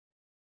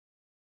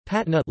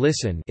Patna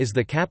is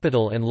the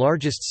capital and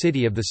largest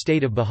city of the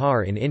state of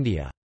Bihar in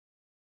India.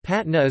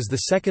 Patna is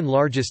the second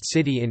largest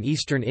city in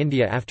eastern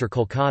India after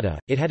Kolkata.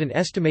 It had an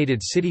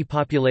estimated city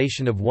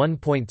population of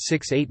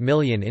 1.68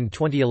 million in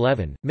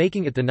 2011,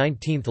 making it the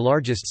 19th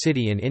largest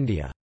city in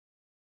India.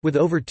 With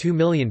over 2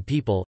 million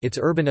people, its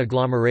urban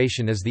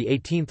agglomeration is the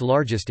 18th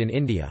largest in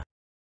India.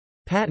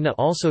 Patna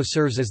also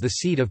serves as the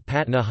seat of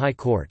Patna High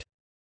Court.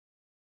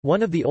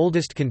 One of the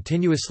oldest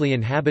continuously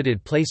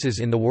inhabited places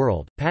in the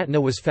world, Patna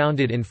was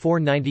founded in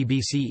 490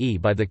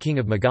 BCE by the king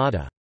of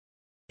Magadha.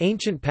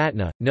 Ancient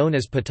Patna, known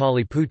as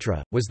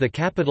Pataliputra, was the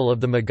capital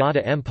of the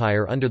Magadha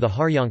Empire under the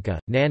Haryanka,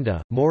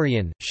 Nanda,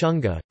 Mauryan,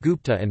 Shunga,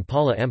 Gupta and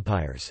Pala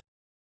empires.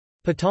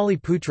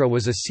 Pataliputra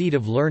was a seat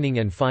of learning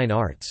and fine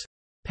arts.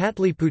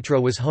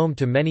 Patliputra was home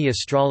to many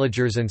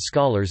astrologers and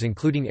scholars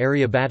including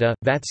Aryabhata,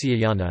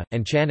 Vatsyayana,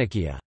 and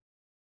Chanakya.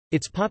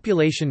 Its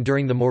population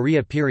during the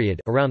Maurya period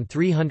around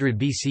 300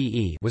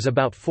 BCE was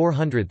about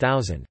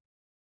 400,000.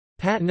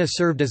 Patna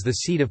served as the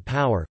seat of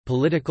power,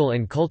 political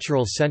and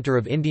cultural centre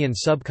of Indian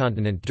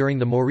subcontinent during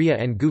the Maurya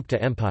and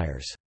Gupta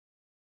empires.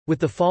 With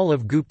the fall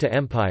of Gupta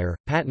Empire,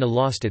 Patna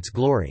lost its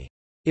glory.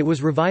 It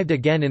was revived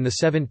again in the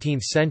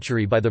 17th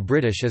century by the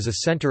British as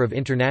a centre of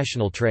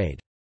international trade.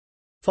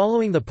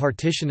 Following the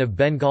partition of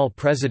Bengal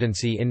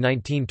Presidency in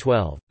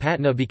 1912,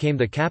 Patna became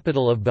the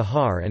capital of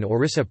Bihar and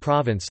Orissa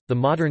province. The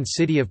modern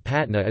city of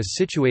Patna is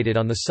situated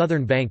on the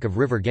southern bank of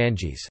river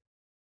Ganges.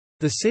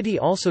 The city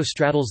also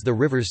straddles the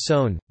rivers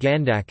Sone,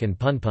 Gandak and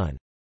Punpun.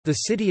 The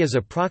city is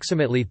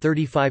approximately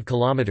 35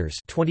 kilometers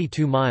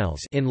 (22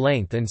 miles) in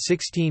length and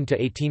 16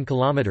 to 18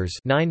 kilometers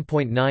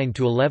 (9.9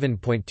 to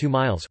 11.2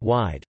 miles)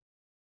 wide.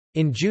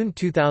 In June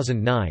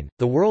 2009,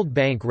 the World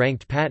Bank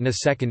ranked Patna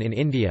second in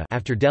India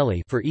after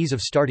Delhi for ease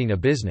of starting a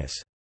business.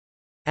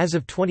 As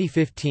of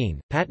 2015,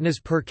 Patna's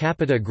per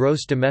capita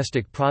gross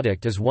domestic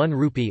product is 1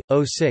 rupee,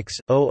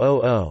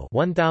 0.6000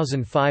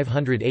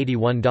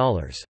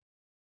 $1,581.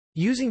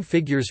 Using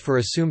figures for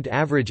assumed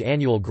average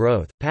annual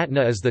growth,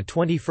 Patna is the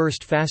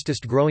 21st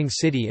fastest growing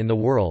city in the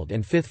world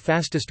and 5th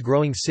fastest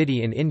growing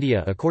city in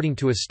India according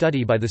to a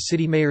study by the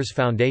City Mayors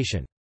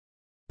Foundation.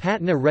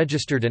 Patna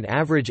registered an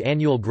average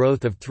annual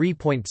growth of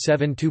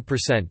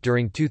 3.72%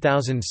 during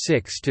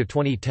 2006 to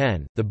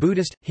 2010. The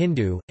Buddhist,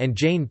 Hindu, and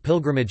Jain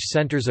pilgrimage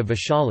centers of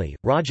Vaishali,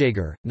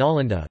 Rajagir,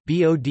 Nalanda,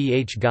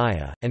 Bodh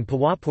Gaya, and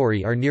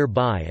Pawapuri are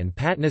nearby, and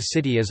Patna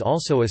city is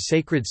also a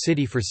sacred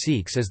city for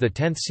Sikhs as the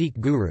 10th Sikh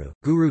Guru,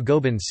 Guru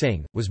Gobind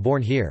Singh, was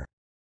born here.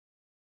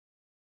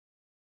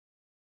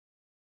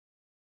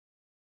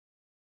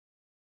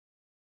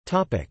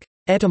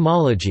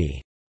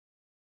 Etymology.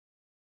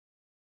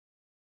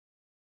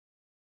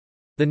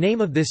 The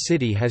name of this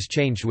city has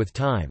changed with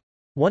time.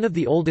 One of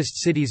the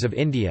oldest cities of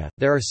India,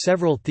 there are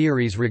several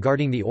theories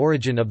regarding the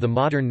origin of the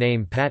modern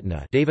name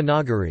Patna.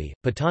 Devanagari,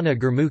 Patana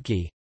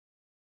Gurmukhi.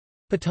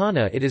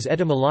 Patana. It is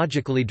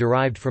etymologically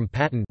derived from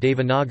Patan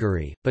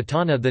Devanagari,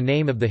 Patana, the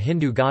name of the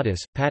Hindu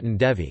goddess, Patan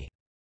Devi.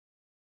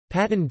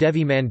 Patan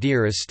Devi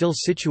Mandir is still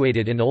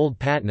situated in Old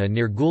Patna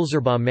near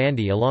Gulzarbah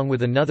Mandi along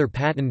with another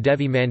Patan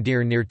Devi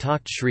Mandir near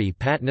Takht Shri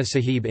Patna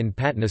Sahib in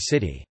Patna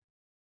city.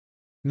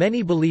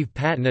 Many believe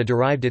Patna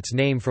derived its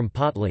name from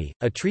patli,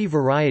 a tree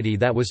variety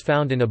that was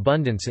found in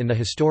abundance in the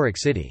historic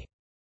city.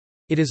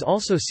 It is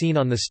also seen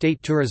on the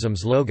state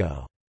tourism's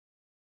logo.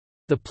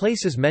 The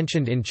place is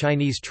mentioned in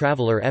Chinese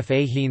traveller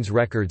Fa Hein's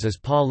records as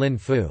Pa Lin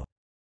Fu.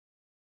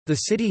 The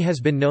city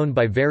has been known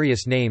by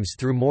various names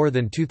through more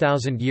than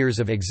 2,000 years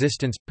of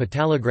existence: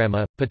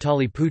 Pataligrama,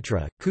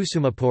 Pataliputra,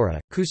 Kusumapura,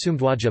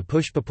 Kusumdwaja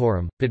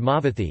Pushpapuram,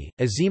 Padmavathi,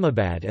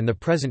 Azimabad and the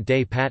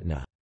present-day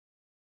Patna.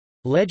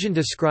 Legend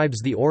ascribes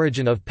the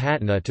origin of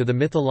Patna to the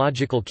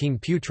mythological king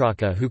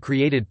Putraka who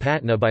created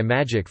Patna by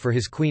magic for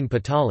his queen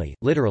Patali,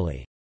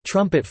 literally,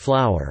 trumpet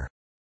flower,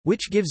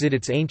 which gives it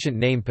its ancient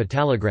name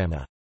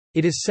Pataligrama.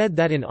 It is said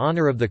that in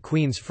honor of the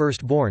queen's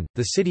firstborn,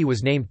 the city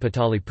was named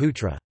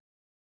Pataliputra.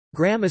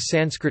 Gram is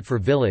Sanskrit for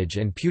village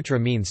and Putra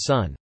means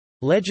son.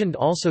 Legend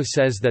also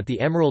says that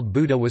the Emerald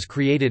Buddha was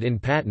created in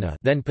Patna,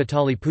 then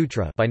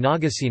Pataliputra, by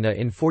Nagasena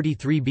in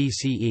 43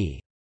 BCE.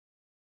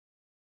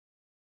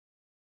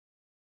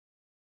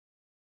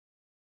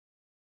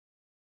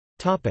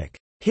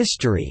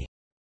 History.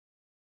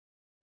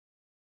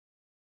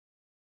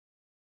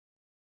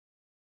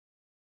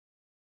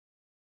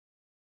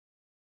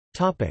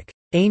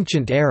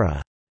 Ancient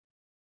era.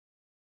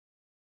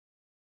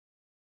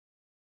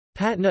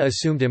 Patna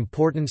assumed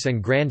importance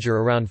and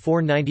grandeur around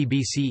 490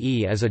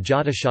 BCE as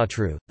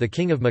Ajatashatru, the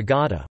king of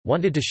Magadha,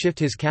 wanted to shift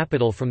his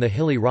capital from the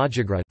hilly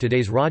Rajagir,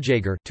 today's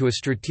Rajagir, to a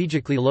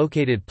strategically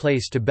located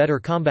place to better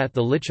combat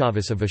the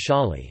Licchavis of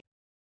Vaishali.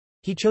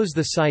 He chose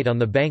the site on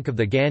the bank of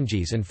the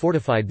Ganges and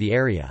fortified the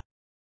area.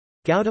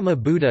 Gautama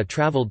Buddha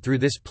travelled through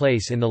this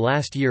place in the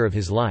last year of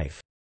his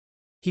life.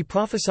 He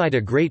prophesied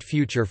a great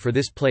future for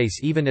this place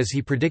even as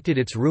he predicted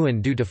its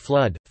ruin due to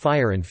flood,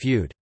 fire and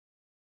feud.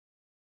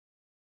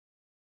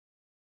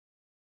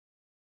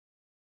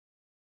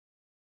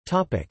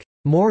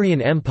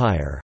 Mauryan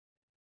Empire.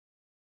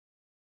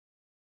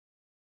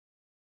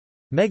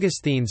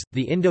 Megasthenes,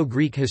 the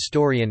Indo-Greek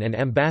historian and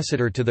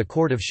ambassador to the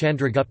court of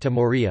Chandragupta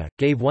Maurya,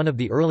 gave one of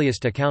the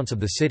earliest accounts of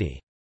the city.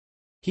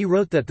 He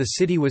wrote that the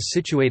city was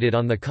situated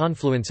on the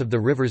confluence of the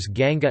rivers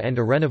Ganga and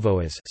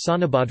Arenavoas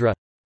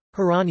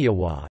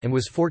and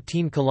was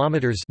 14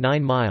 kilometers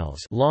 9 miles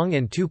long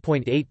and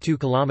 2.82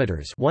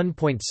 kilometers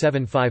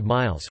 1.75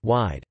 miles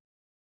wide.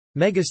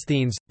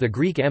 Megasthenes, the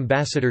Greek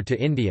ambassador to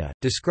India,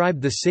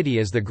 described the city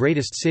as the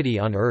greatest city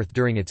on earth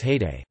during its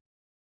heyday.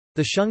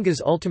 The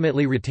Shungas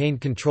ultimately retained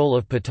control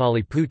of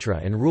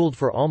Pataliputra and ruled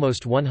for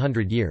almost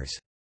 100 years.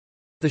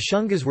 The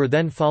Shungas were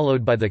then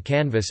followed by the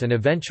Kanvas and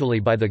eventually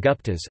by the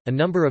Guptas. A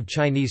number of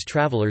Chinese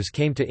travelers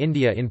came to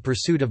India in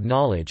pursuit of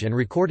knowledge and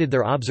recorded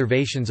their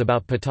observations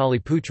about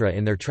Pataliputra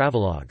in their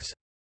travelogues.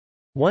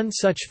 One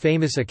such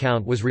famous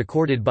account was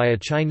recorded by a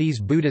Chinese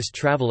Buddhist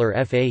traveller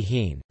Fa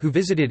Hien, who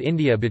visited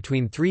India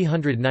between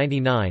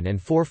 399 and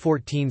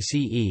 414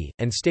 CE,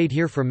 and stayed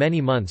here for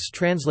many months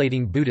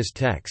translating Buddhist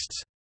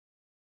texts.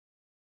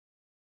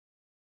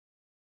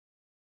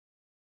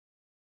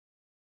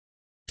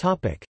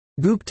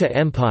 Gupta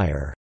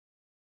Empire.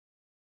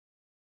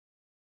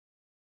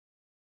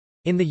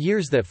 In the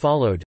years that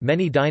followed,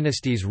 many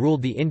dynasties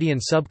ruled the Indian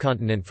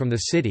subcontinent from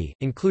the city,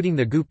 including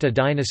the Gupta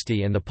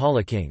dynasty and the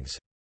Pala kings.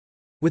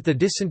 With the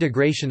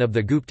disintegration of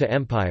the Gupta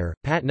Empire,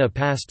 Patna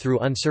passed through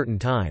uncertain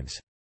times.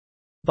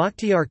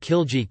 Bakhtiyar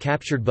Khilji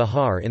captured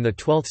Bihar in the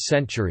 12th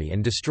century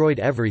and destroyed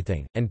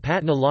everything, and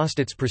Patna lost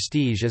its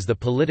prestige as the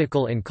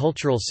political and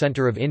cultural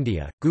center of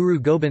India. Guru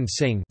Gobind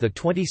Singh, the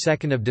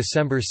 22nd of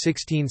December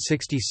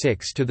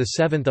 1666 to the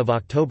 7th of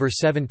October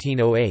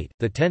 1708,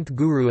 the 10th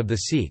Guru of the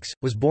Sikhs,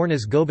 was born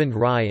as Gobind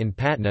Rai in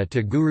Patna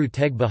to Guru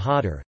Tegh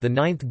Bahadur, the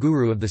 9th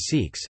Guru of the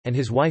Sikhs, and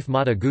his wife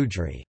Mata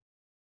Gujri.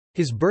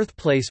 His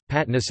birthplace,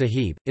 Patna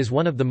Sahib, is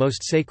one of the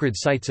most sacred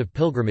sites of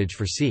pilgrimage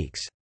for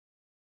Sikhs.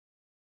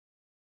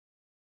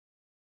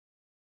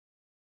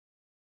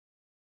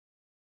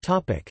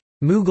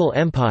 Mughal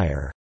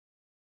Empire.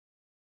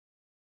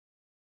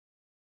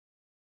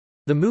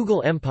 The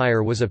Mughal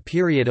Empire was a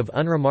period of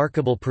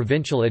unremarkable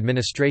provincial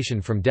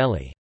administration from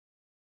Delhi.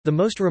 The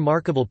most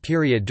remarkable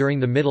period during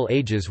the Middle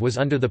Ages was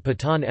under the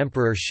Pathan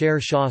Emperor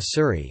Sher Shah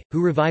Suri,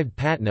 who revived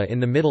Patna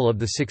in the middle of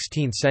the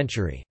 16th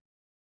century.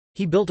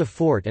 He built a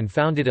fort and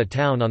founded a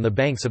town on the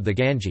banks of the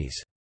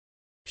Ganges.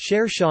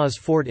 Sher Shah's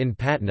fort in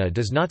Patna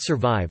does not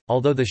survive,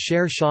 although the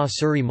Sher Shah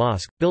Suri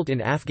Mosque, built in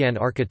Afghan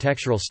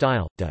architectural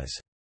style, does.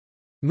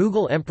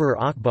 Mughal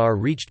Emperor Akbar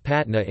reached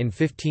Patna in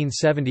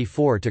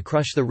 1574 to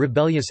crush the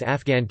rebellious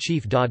Afghan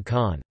chief Dod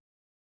Khan.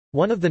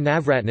 One of the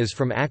Navratnas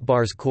from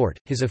Akbar's court,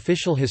 his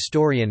official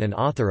historian and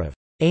author of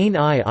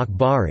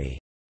Ain-i-Akbari,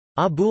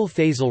 Abul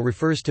Fazl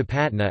refers to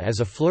Patna as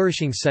a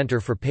flourishing centre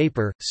for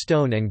paper,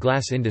 stone and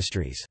glass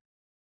industries.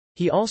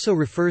 He also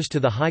refers to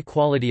the high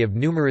quality of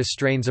numerous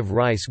strains of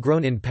rice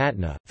grown in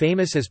Patna,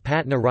 famous as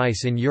Patna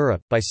rice in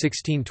Europe. By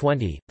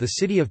 1620, the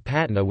city of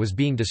Patna was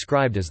being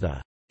described as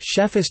the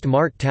chefest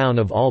mart town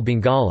of all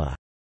Bengala,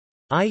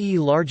 i.e.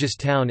 largest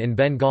town in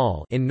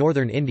Bengal in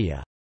northern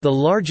India, the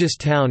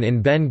largest town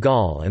in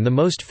Bengal and the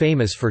most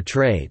famous for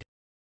trade.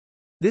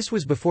 This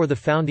was before the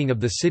founding of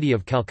the city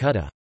of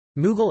Calcutta.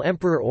 Mughal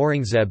Emperor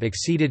Aurangzeb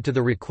acceded to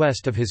the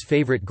request of his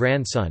favourite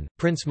grandson,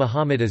 Prince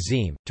Muhammad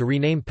Azim, to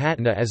rename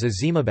Patna as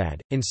Azimabad,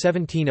 in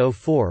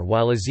 1704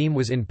 while Azim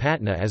was in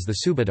Patna as the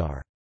Subadar.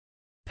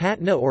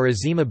 Patna or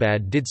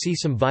Azimabad did see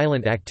some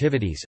violent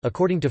activities,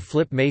 according to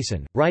Flip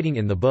Mason, writing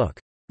in the book,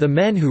 The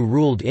Men Who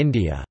Ruled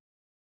India.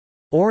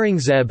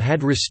 Aurangzeb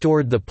had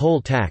restored the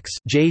poll tax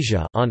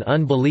on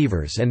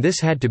unbelievers and this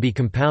had to be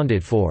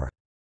compounded for.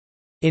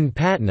 In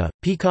Patna,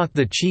 Peacock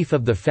the chief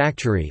of the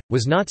factory,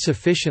 was not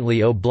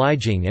sufficiently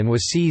obliging and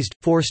was seized,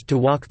 forced to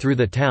walk through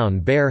the town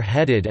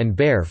bare-headed and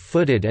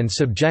bare-footed and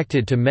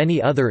subjected to many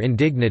other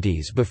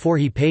indignities before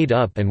he paid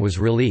up and was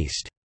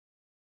released.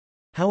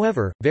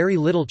 However, very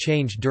little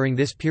changed during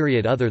this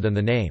period other than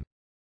the name.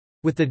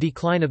 With the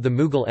decline of the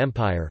Mughal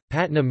Empire,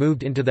 Patna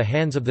moved into the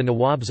hands of the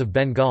Nawabs of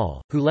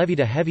Bengal, who levied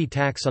a heavy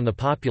tax on the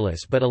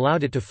populace but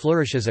allowed it to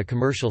flourish as a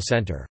commercial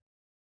centre.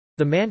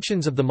 The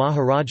mansions of the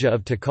Maharaja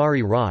of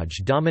Takari Raj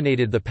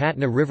dominated the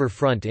Patna river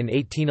front in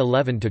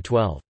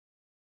 1811–12.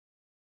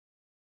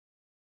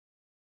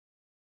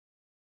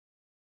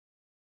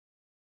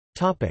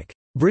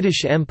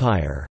 British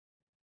Empire.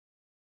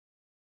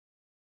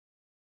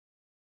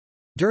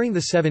 During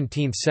the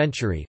 17th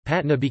century,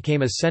 Patna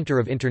became a centre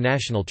of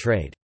international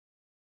trade.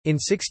 In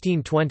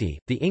 1620,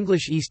 the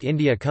English East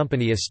India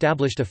Company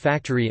established a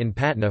factory in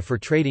Patna for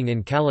trading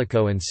in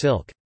calico and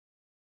silk.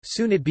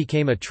 Soon it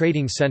became a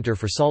trading centre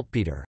for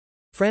saltpetre.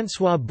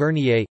 François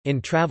Bernier, in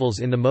Travels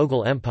in the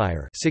Mughal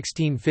Empire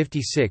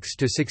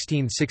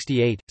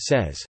 1656–1668,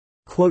 says,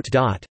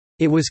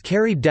 "It was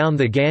carried down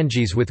the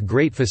Ganges with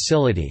great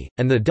facility,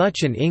 and the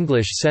Dutch and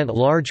English sent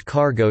large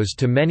cargoes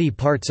to many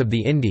parts of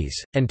the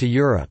Indies, and to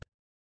Europe."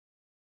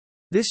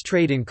 This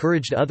trade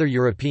encouraged other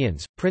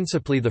Europeans,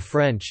 principally the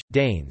French,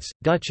 Danes,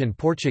 Dutch and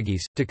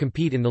Portuguese, to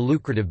compete in the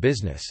lucrative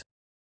business.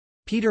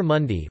 Peter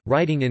Mundy,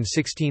 writing in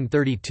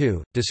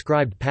 1632,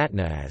 described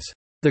Patna as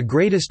the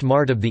greatest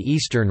mart of the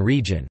eastern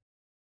region.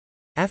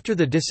 After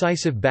the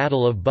decisive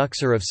Battle of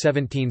Buxar of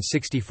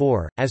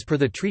 1764, as per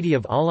the Treaty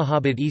of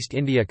Allahabad, East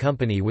India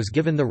Company was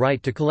given the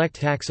right to collect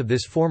tax of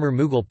this former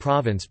Mughal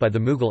province by the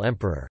Mughal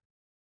emperor.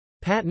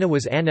 Patna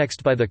was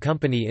annexed by the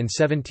company in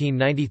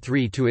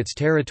 1793 to its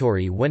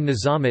territory when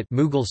Nizamat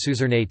Mughal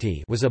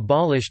suzerainty was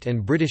abolished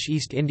and British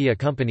East India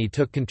Company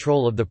took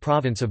control of the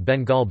province of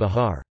Bengal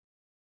Bihar.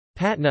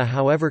 Patna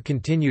however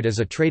continued as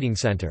a trading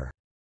centre.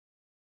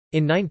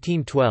 In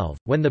 1912,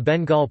 when the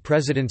Bengal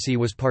Presidency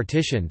was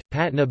partitioned,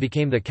 Patna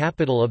became the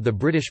capital of the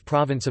British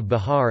province of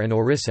Bihar and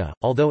Orissa,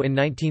 although in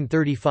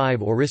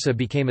 1935 Orissa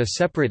became a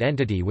separate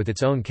entity with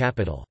its own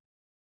capital.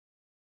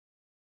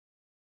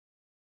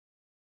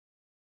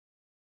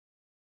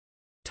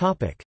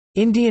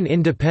 Indian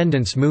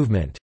independence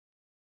movement.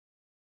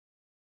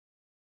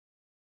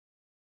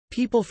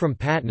 People from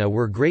Patna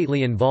were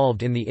greatly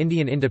involved in the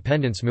Indian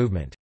independence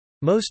movement.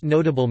 Most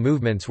notable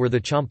movements were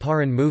the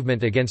Champaran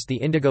movement against the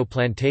indigo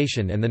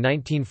plantation and the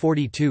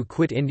 1942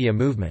 Quit India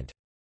movement.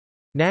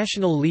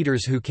 National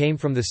leaders who came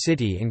from the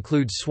city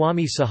include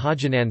Swami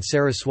Sahajanand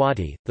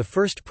Saraswati, the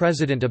first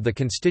president of the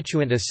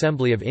Constituent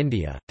Assembly of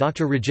India,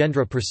 Dr.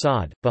 Rajendra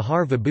Prasad,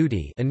 Bahar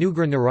Vibhuti,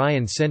 Anugrah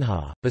Narayan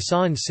Sinha,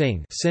 Basan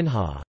Singh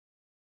Sinha,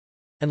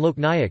 and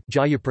Loknayak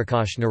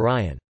Jayaprakash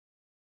Narayan.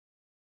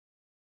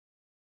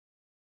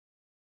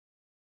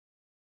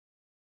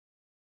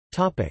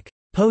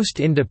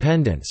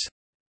 Post-independence.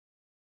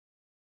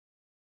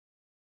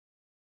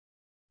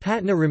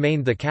 Patna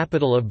remained the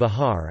capital of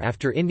Bihar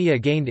after India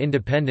gained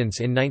independence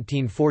in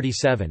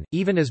 1947,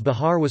 even as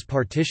Bihar was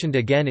partitioned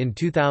again in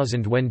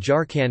 2000 when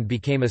Jharkhand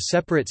became a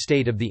separate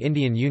state of the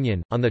Indian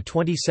Union. On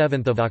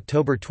 27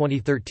 October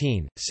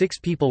 2013, 6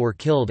 people were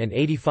killed and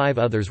 85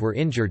 others were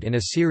injured in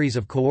a series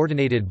of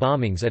coordinated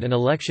bombings at an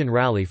election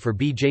rally for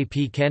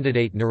BJP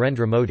candidate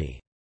Narendra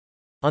Modi.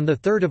 On 3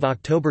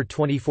 October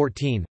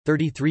 2014,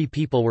 33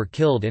 people were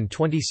killed and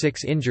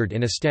 26 injured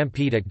in a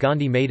stampede at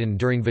Gandhi Maidan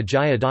during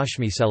Vijaya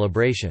Dashmi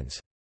celebrations.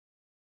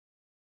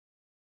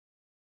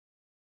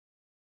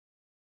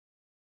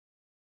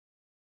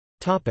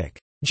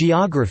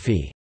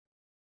 Geography.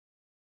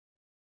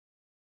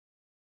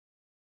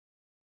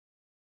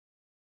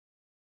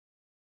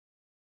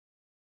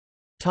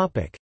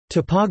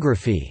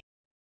 Topography.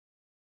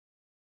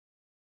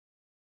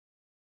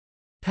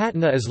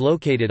 Patna is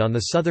located on the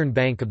southern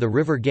bank of the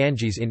river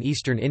Ganges in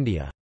eastern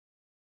India.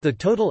 The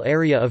total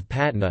area of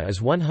Patna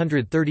is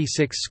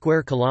 136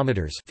 square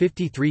kilometers,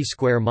 53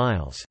 square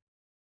miles.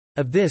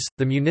 Of this,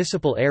 the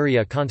municipal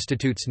area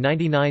constitutes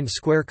 99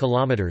 square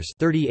kilometers,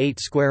 38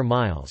 square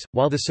miles,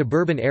 while the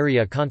suburban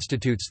area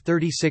constitutes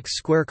 36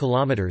 square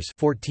kilometers,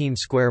 14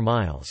 square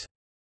miles.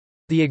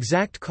 The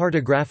exact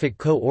cartographic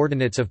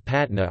coordinates of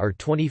Patna are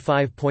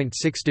 25.6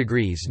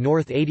 degrees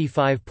north,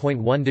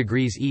 85.1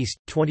 degrees east,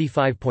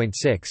 25.6,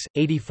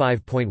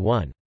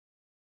 85.1.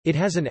 It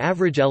has an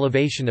average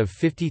elevation of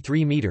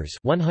 53 meters,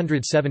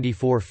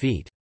 174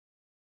 feet.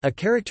 A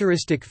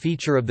characteristic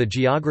feature of the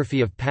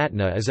geography of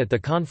Patna is at the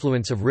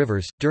confluence of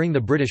rivers. During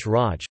the British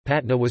Raj,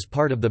 Patna was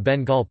part of the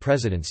Bengal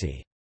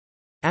Presidency.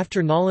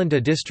 After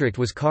Nalanda district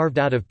was carved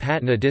out of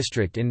Patna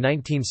district in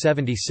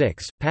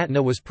 1976,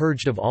 Patna was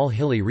purged of all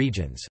hilly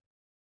regions.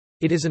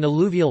 It is an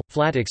alluvial,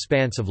 flat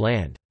expanse of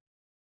land.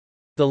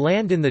 The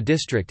land in the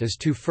district is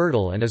too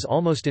fertile and is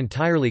almost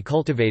entirely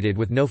cultivated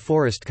with no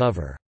forest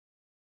cover.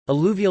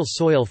 Alluvial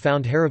soil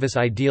found Haravis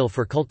ideal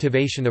for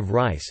cultivation of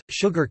rice,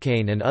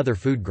 sugarcane and other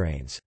food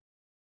grains.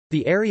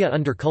 The area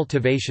under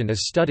cultivation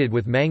is studded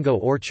with mango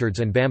orchards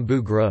and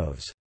bamboo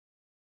groves.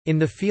 In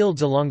the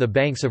fields along the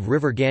banks of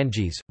river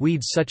Ganges,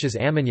 weeds such as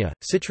ammonia,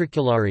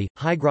 citriculari,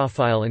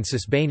 hygrophile and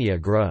sesbania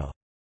grow.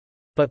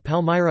 But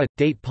palmyra,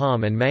 date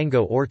palm and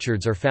mango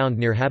orchards are found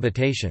near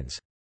habitations.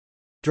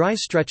 Dry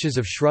stretches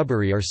of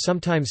shrubbery are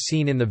sometimes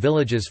seen in the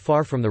villages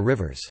far from the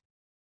rivers.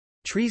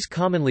 Trees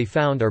commonly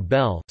found are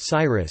bel,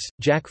 cyrus,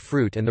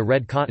 jackfruit and the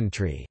red cotton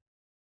tree.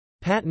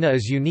 Patna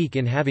is unique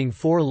in having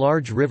 4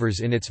 large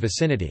rivers in its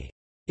vicinity.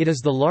 It is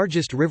the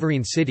largest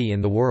riverine city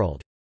in the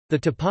world. The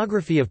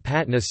topography of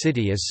Patna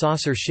city is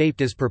saucer-shaped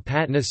as per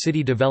Patna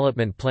City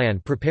Development Plan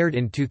prepared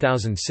in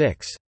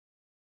 2006.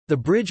 The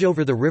bridge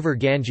over the river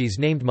Ganges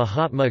named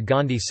Mahatma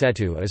Gandhi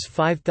Setu is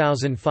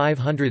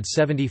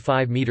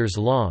 5,575 metres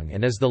long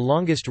and is the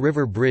longest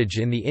river bridge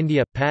in the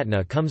India.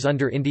 Patna comes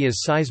under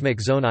India's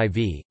seismic zone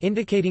IV,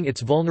 indicating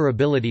its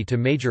vulnerability to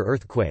major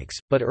earthquakes,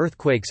 but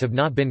earthquakes have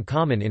not been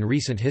common in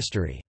recent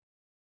history.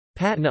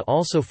 Patna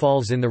also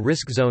falls in the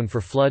risk zone for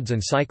floods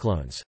and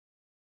cyclones.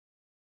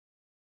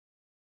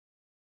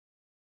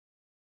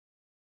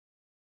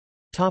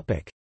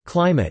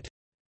 Climate.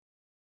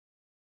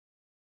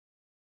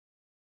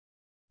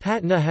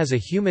 Patna has a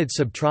humid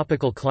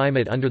subtropical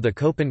climate under the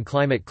Köppen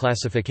climate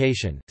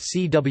classification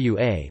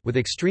 (CWA), with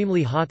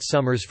extremely hot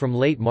summers from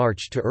late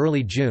March to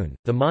early June,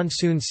 the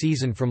monsoon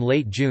season from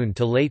late June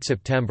to late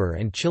September,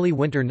 and chilly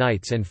winter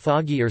nights and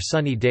foggy or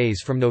sunny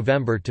days from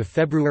November to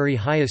February.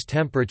 Highest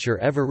temperature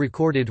ever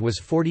recorded was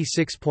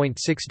 46.6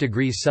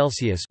 degrees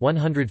Celsius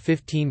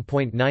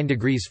 (115.9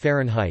 degrees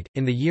Fahrenheit)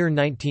 in the year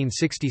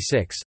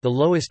 1966. The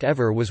lowest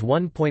ever was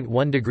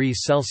 1.1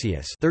 degrees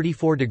Celsius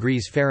 (34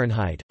 degrees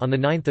Fahrenheit) on the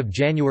 9th of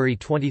January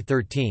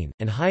 2013,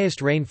 and highest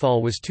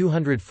rainfall was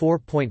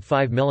 204.5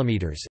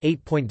 mm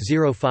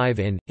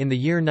 (8.05 in the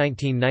year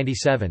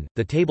 1997.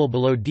 The table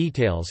below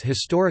details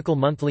historical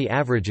monthly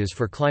averages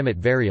for climate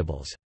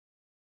variables.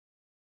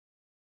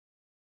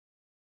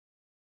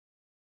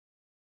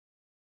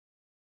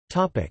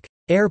 Topic: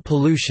 Air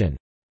pollution.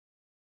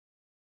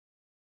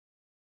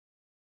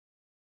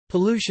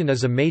 Pollution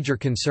is a major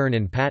concern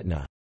in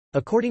Patna.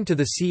 According to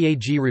the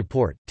CAG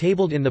report,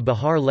 tabled in the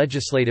Bihar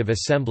Legislative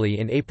Assembly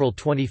in April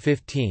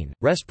 2015,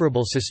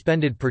 respirable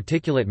suspended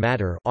particulate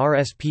matter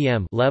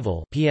 (RSPM)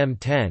 level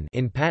 (PM10)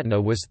 in Patna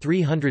was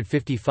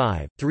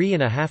 355,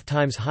 3.5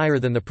 times higher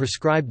than the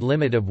prescribed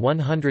limit of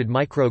 100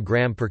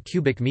 microgram per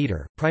cubic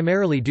meter,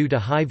 primarily due to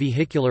high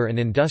vehicular and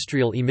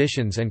industrial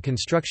emissions and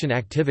construction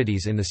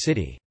activities in the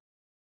city.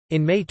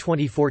 In May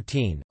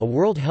 2014, a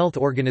World Health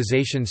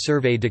Organization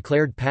survey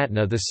declared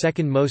Patna the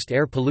second most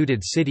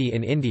air-polluted city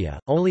in India,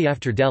 only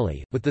after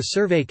Delhi, with the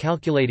survey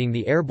calculating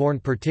the airborne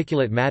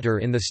particulate matter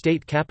in the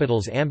state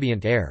capital's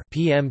ambient air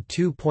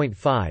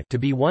 (PM2.5) to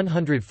be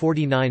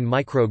 149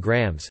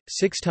 micrograms,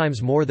 6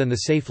 times more than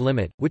the safe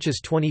limit, which is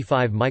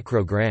 25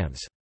 micrograms.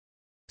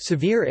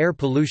 Severe air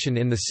pollution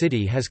in the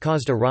city has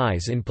caused a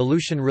rise in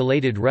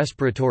pollution-related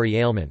respiratory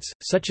ailments,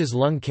 such as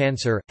lung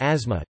cancer,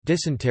 asthma,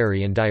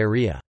 dysentery and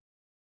diarrhea.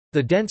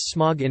 The dense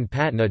smog in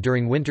Patna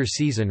during winter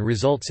season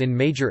results in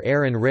major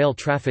air and rail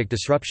traffic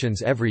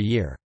disruptions every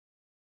year.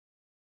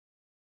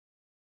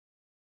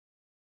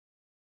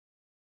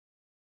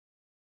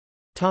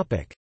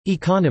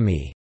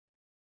 Economy.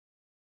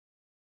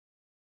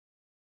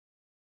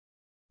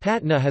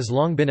 Patna has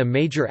long been a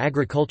major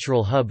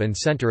agricultural hub and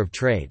center of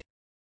trade.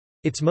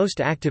 Its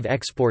most active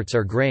exports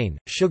are grain,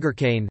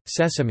 sugarcane,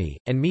 sesame,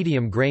 and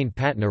medium-grain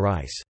Patna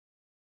rice.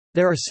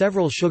 There are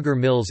several sugar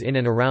mills in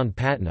and around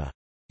Patna.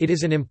 It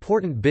is an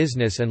important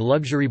business and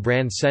luxury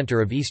brand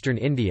center of eastern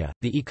India.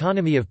 The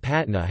economy of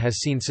Patna has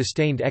seen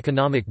sustained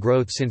economic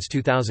growth since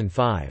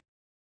 2005.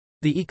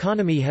 The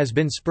economy has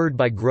been spurred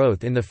by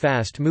growth in the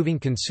fast-moving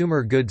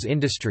consumer goods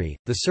industry,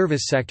 the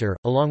service sector,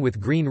 along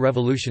with green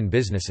revolution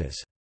businesses.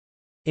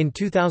 In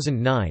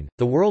 2009,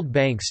 the World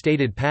Bank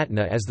stated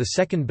Patna as the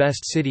second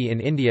best city in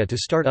India to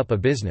start up a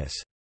business.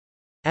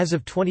 As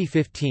of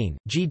 2015,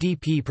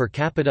 GDP per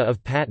capita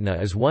of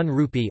Patna is 1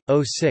 rupee,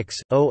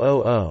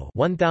 0.600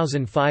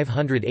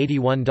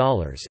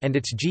 $1,581 and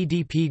its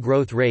GDP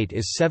growth rate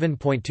is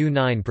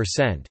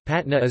 7.29%.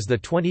 Patna is the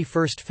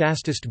 21st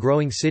fastest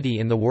growing city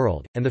in the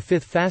world, and the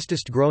 5th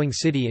fastest growing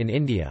city in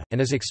India, and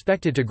is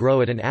expected to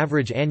grow at an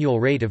average annual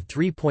rate of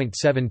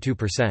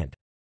 3.72%.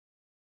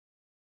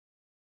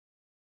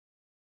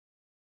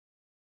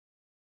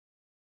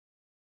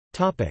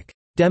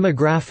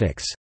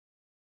 Demographics.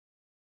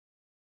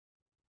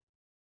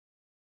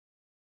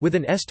 With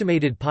an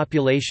estimated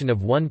population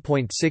of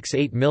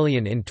 1.68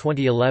 million in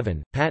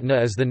 2011,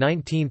 Patna is the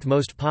 19th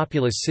most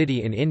populous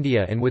city in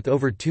India, and with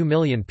over 2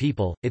 million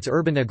people, its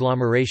urban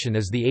agglomeration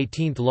is the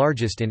 18th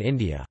largest in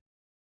India.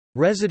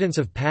 Residents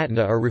of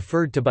Patna are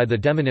referred to by the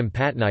demonym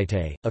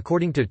Patnaite.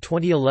 According to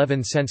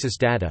 2011 census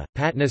data,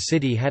 Patna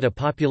city had a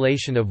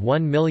population of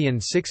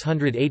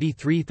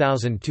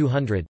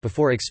 1,683,200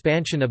 before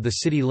expansion of the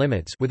city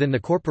limits within the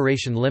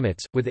corporation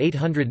limits, with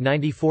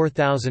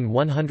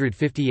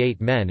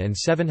 894,158 men and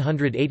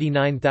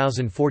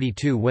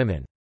 789,042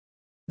 women.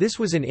 This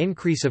was an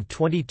increase of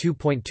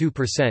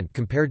 22.2%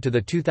 compared to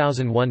the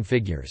 2001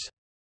 figures.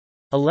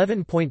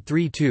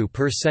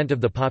 11.32%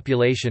 of the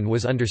population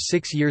was under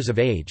 6 years of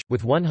age,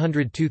 with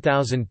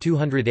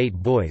 102,208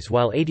 boys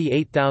while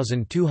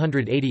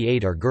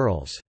 88,288 are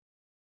girls.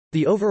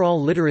 The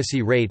overall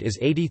literacy rate is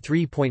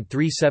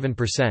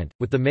 83.37%,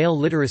 with the male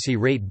literacy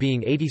rate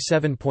being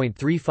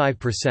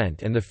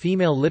 87.35% and the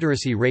female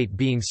literacy rate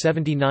being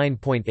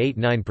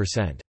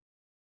 79.89%.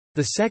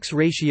 The sex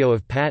ratio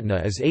of Patna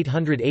is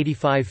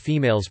 885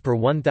 females per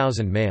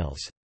 1,000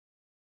 males.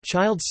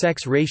 Child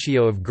sex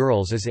ratio of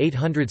girls is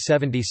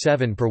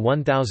 877 per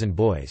 1,000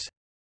 boys.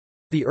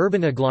 The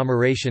urban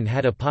agglomeration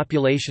had a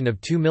population of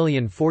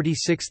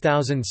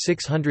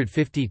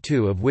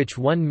 2,046,652, of which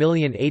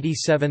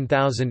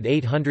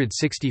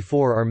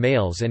 1,087,864 are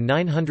males and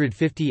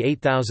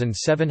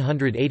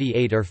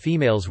 958,788 are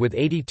females, with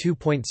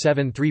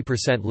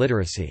 82.73%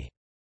 literacy.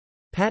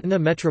 Patna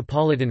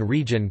metropolitan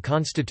region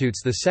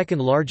constitutes the second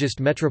largest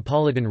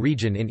metropolitan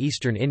region in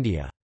eastern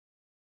India.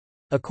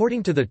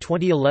 According to the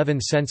 2011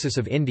 census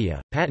of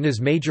India, Patna's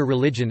major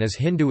religion is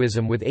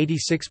Hinduism with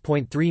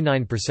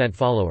 86.39%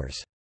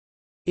 followers.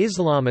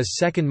 Islam is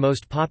second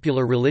most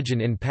popular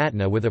religion in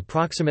Patna with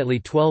approximately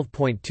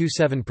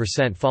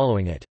 12.27%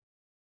 following it.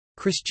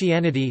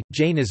 Christianity,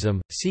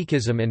 Jainism,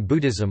 Sikhism and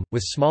Buddhism,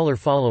 with smaller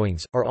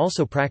followings, are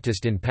also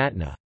practiced in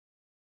Patna.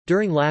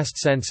 During last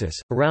census,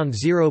 around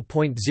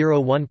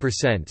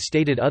 0.01%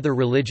 stated other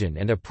religion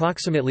and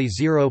approximately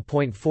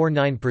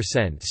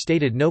 0.49%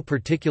 stated no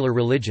particular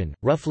religion.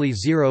 Roughly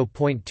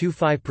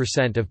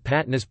 0.25% of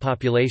Patna's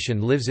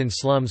population lives in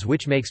slums,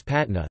 which makes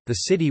Patna the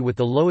city with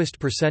the lowest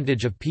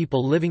percentage of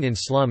people living in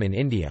slum in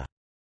India.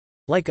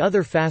 Like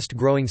other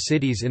fast-growing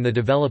cities in the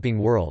developing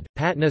world,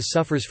 Patna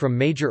suffers from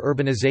major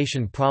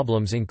urbanization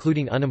problems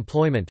including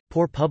unemployment,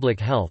 poor public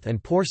health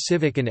and poor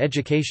civic and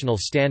educational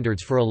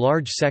standards for a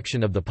large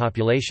section of the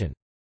population.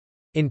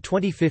 In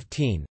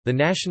 2015, the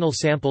National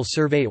Sample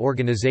Survey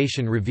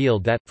Organization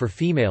revealed that, for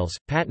females,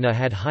 Patna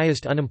had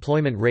highest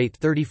unemployment rate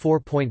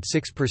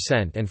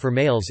 34.6% and for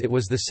males it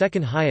was the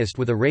second highest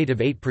with a rate of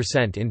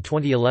 8% in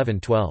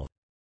 2011-12.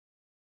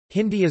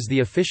 Hindi is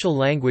the official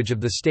language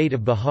of the state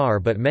of Bihar,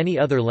 but many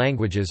other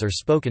languages are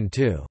spoken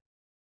too.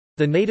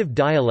 The native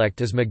dialect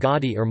is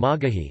Magadhi or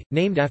Magahi,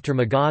 named after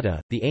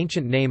Magadha, the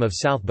ancient name of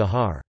South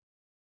Bihar.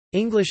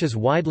 English is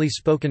widely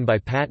spoken by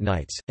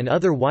Patnites, and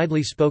other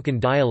widely spoken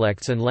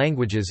dialects and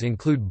languages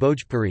include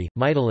Bhojpuri,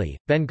 Maithili,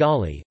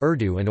 Bengali,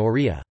 Urdu and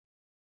Oriya.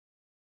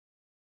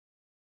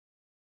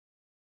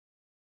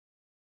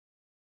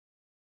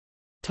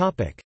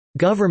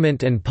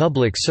 Government and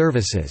public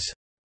services.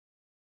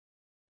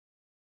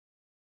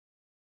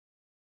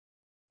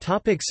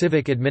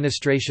 Civic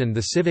administration.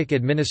 The civic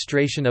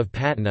administration of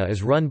Patna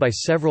is run by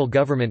several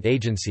government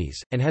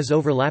agencies, and has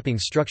overlapping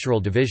structural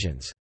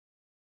divisions.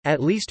 At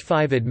least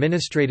 5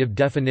 administrative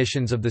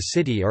definitions of the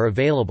city are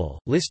available,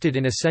 listed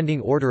in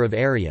ascending order of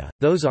area.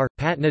 Those are: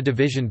 Patna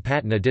Division,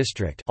 Patna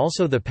District,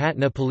 also the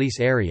Patna Police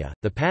Area;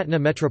 the Patna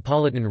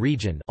Metropolitan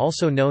Region,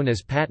 also known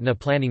as Patna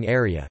Planning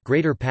Area,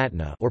 Greater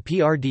Patna or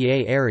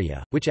PRDA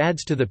area, which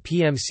adds to the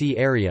PMC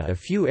area a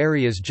few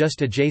areas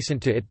just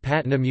adjacent to it;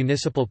 Patna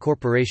Municipal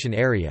Corporation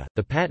Area,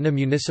 the Patna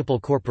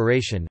Municipal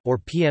Corporation or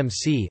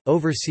PMC,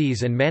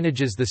 oversees and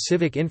manages the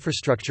civic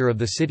infrastructure of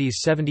the city's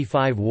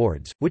 75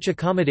 wards, which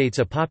accommodates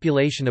a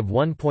population of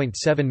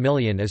 1.7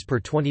 million as per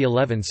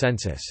 2011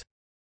 census.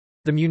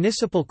 The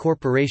municipal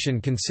corporation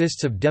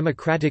consists of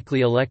democratically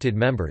elected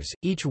members.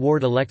 Each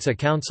ward elects a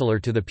councillor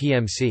to the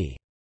PMC.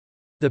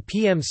 The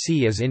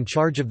PMC is in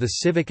charge of the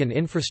civic and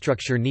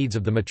infrastructure needs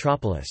of the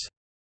metropolis.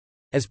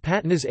 As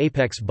Patna's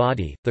apex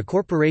body, the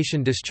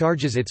corporation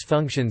discharges its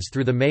functions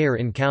through the mayor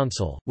in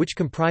council, which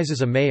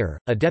comprises a mayor,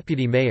 a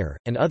deputy mayor,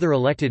 and other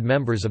elected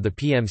members of the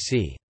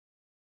PMC.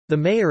 The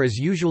mayor is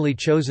usually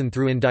chosen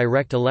through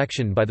indirect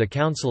election by the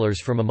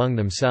councillors from among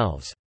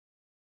themselves.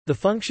 The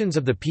functions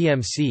of the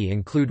PMC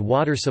include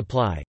water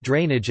supply,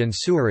 drainage and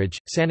sewerage,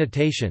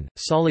 sanitation,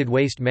 solid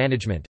waste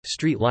management,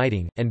 street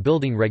lighting, and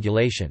building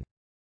regulation.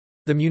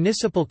 The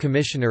municipal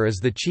commissioner is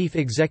the chief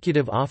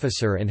executive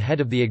officer and head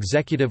of the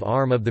executive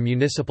arm of the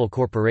municipal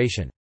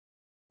corporation.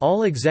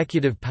 All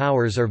executive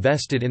powers are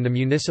vested in the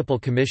municipal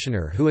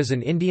commissioner, who is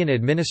an Indian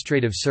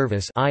Administrative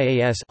Service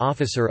 (IAS)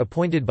 officer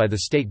appointed by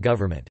the state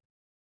government.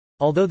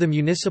 Although the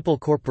municipal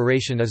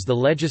corporation is the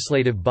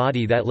legislative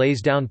body that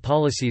lays down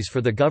policies for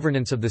the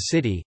governance of the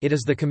city, it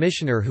is the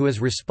commissioner who is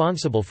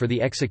responsible for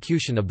the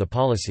execution of the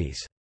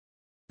policies.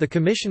 The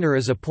commissioner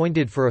is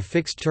appointed for a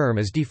fixed term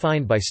as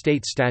defined by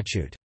state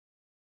statute.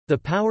 The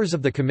powers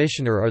of the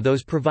commissioner are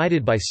those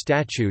provided by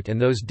statute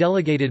and those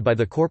delegated by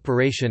the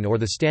corporation or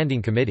the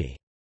standing committee.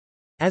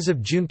 As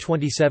of June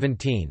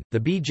 2017, the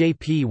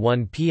BJP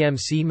won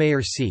PMC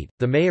mayor seat.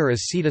 The mayor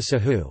is Sita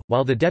Sahu,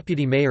 while the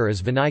deputy mayor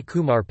is Vinay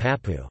Kumar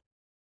Pappu.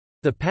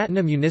 The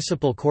Patna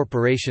Municipal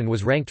Corporation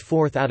was ranked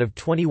 4th out of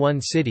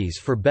 21 cities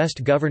for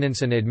best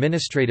governance and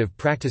administrative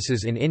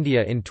practices in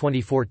India in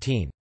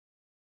 2014.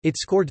 It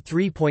scored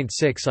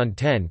 3.6 on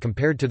 10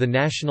 compared to the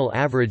national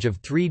average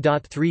of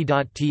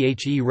 3.3.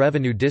 The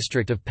Revenue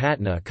District of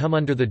Patna come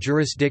under the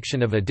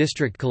jurisdiction of a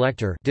district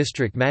collector,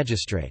 district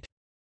magistrate.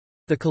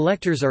 The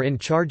collectors are in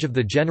charge of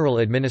the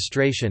general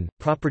administration,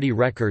 property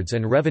records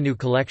and revenue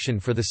collection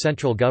for the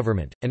central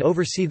government, and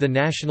oversee the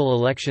national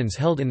elections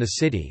held in the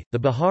city. The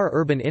Bihar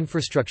Urban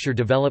Infrastructure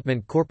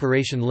Development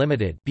Corporation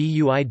Limited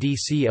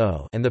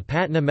and the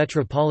Patna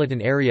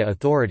Metropolitan Area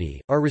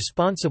Authority, are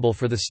responsible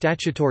for the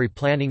statutory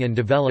planning and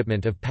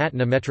development of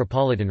Patna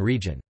Metropolitan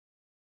Region.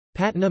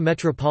 Patna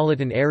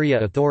Metropolitan Area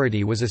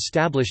Authority was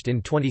established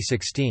in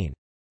 2016.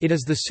 It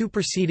is the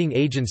superseding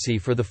agency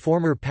for the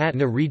former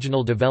Patna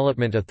Regional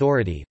Development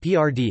Authority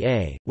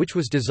 (PRDA), which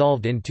was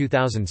dissolved in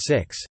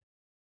 2006.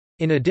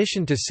 In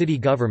addition to city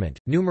government,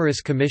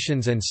 numerous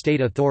commissions and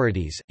state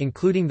authorities,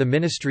 including the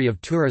Ministry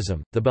of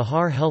Tourism, the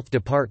Bihar Health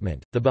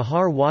Department, the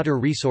Bihar Water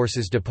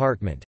Resources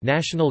Department,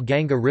 National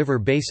Ganga River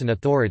Basin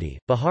Authority,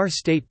 Bihar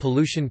State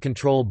Pollution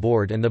Control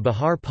Board and the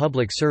Bihar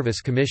Public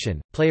Service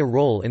Commission, play a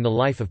role in the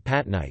life of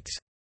Patnites.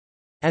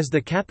 As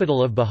the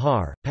capital of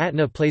Bihar,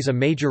 Patna plays a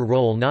major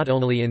role not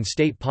only in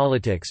state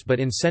politics but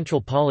in central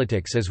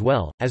politics as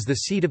well. As the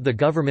seat of the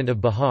government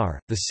of Bihar,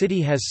 the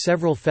city has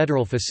several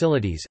federal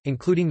facilities,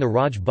 including the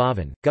Raj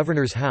Bhavan,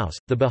 Governor's House,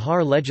 the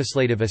Bihar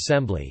Legislative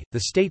Assembly, the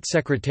State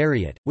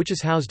Secretariat, which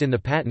is housed in the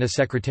Patna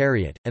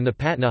Secretariat, and the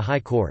Patna High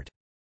Court.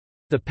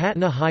 The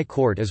Patna High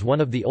Court is one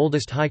of the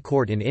oldest high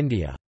court in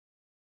India.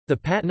 The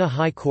Patna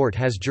High Court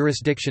has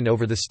jurisdiction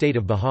over the state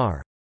of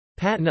Bihar.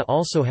 Patna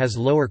also has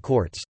lower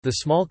courts, the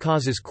Small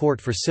Causes Court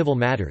for civil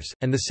matters,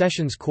 and the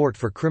Sessions Court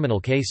for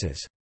criminal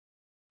cases.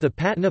 The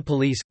Patna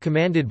Police,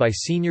 commanded by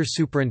Senior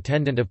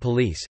Superintendent of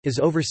Police, is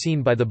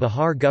overseen by the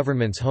Bihar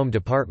government's Home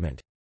Department.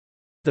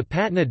 The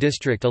Patna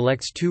district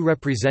elects 2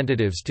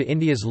 representatives to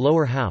India's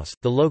lower house,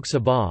 the Lok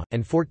Sabha,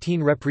 and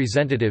 14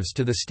 representatives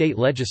to the State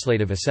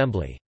Legislative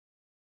Assembly.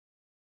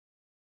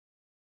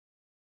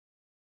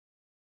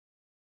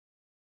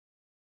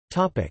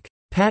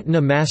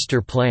 Patna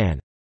Master Plan.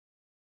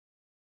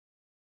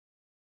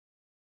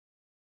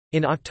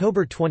 In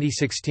October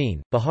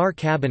 2016, Bihar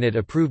Cabinet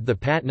approved the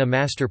Patna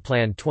Master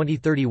Plan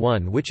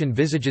 2031, which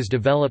envisages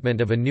development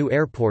of a new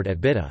airport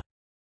at Bitta.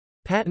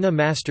 Patna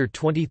Master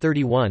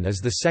 2031 is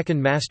the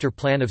second master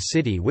plan of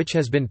city which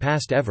has been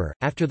passed ever,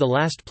 after the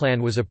last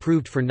plan was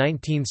approved for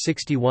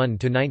 1961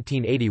 to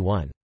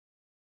 1981.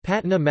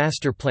 Patna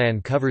Master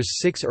Plan covers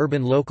 6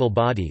 urban local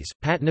bodies: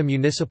 Patna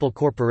Municipal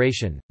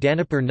Corporation,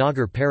 Danapur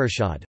Nagar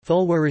Parishad,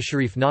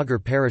 Fulwarisharif Nagar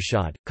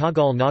Parishad,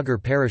 Kagal Nagar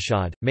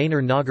Parishad,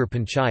 Manar Nagar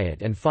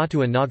Panchayat and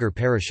Fatua Nagar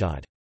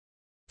Parishad.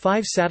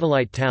 5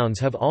 satellite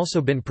towns have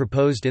also been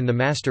proposed in the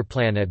master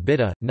plan at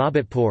Bitta,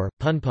 Nabatpur,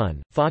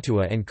 Punpun,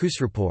 Fatua and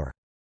Khusrupur.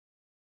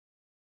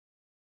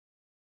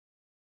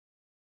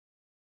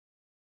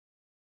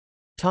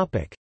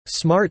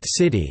 Smart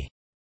City.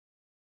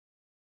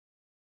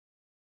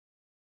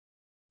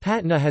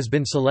 Patna has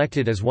been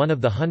selected as one of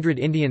the 100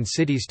 Indian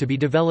cities to be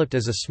developed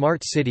as a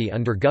smart city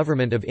under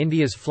Government of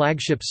India's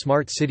flagship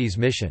Smart Cities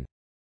mission.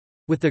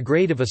 With the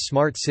grade of a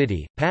smart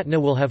city, Patna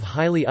will have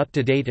highly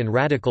up-to-date and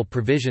radical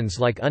provisions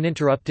like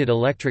uninterrupted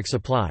electric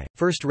supply,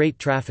 first-rate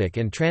traffic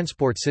and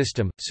transport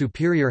system,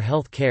 superior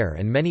health care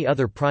and many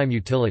other prime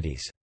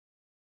utilities.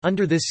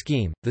 Under this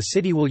scheme, the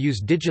city will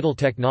use digital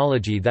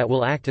technology that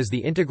will act as the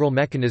integral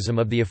mechanism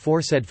of the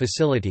aforesaid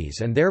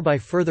facilities and thereby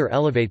further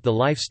elevate the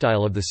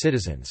lifestyle of the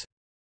citizens.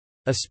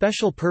 A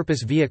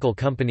special-purpose vehicle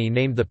company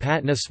named the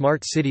Patna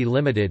Smart City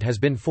Limited has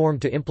been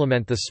formed to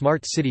implement the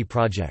Smart City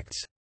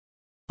projects.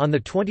 On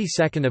the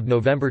 22nd of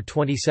November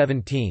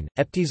 2017,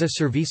 Eptisa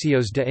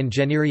Servicios de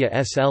Ingeniería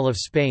S.L. of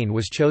Spain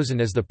was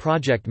chosen as the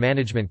project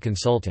management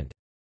consultant.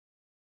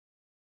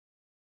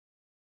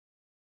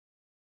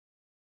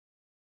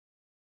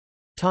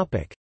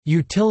 Topic: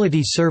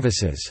 Utility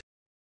services.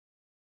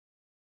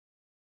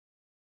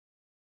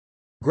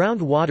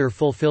 Groundwater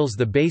fulfills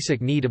the basic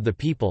need of the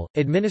people,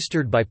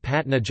 administered by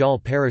Patna Jal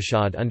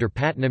Parishad under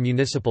Patna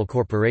Municipal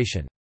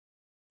Corporation.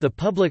 The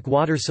public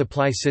water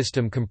supply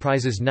system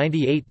comprises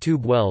 98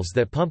 tube wells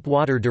that pump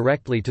water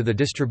directly to the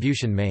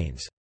distribution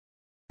mains.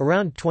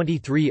 Around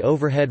 23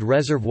 overhead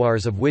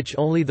reservoirs, of which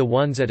only the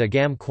ones at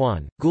Agam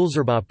Kwan,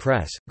 Gulzarbah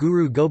Press,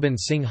 Guru Gobind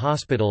Singh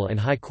Hospital and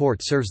High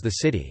Court serves the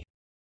city.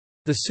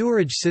 The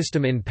sewerage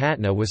system in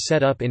Patna was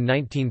set up in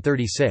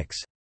 1936.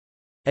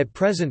 At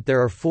present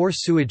there are 4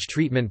 sewage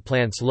treatment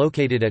plants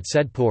located at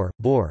Sedpur,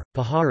 Bor,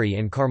 Pahari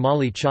and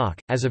Karmali Chowk.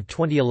 As of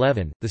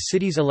 2011, the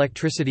city's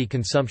electricity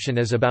consumption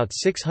is about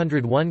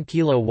 601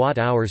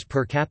 kWh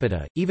per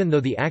capita, even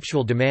though the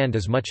actual demand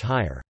is much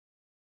higher.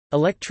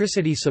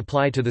 Electricity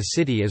supply to the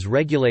city is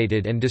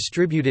regulated and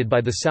distributed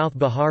by the South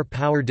Bihar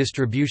Power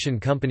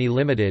Distribution Company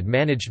Limited,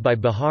 managed by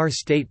Bihar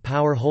State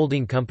Power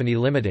Holding Company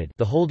Limited,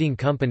 the holding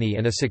company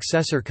and a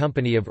successor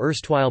company of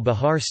erstwhile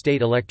Bihar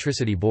State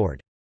Electricity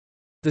Board.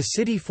 The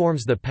city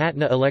forms the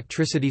Patna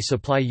Electricity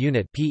Supply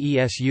Unit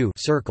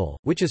circle,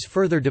 which is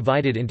further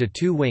divided into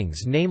 2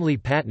 wings, namely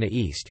Patna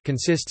East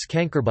consists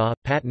Kankerbah,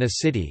 Patna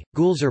City,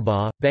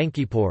 Gulzarbah,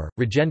 Bankipur,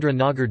 Rajendra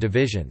Nagar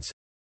divisions,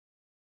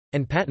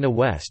 and Patna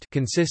West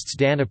consists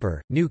Danapur,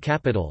 New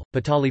Capital,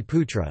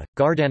 Pataliputra,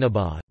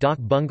 Gardanabad, Dak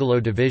Bungalow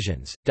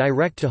divisions.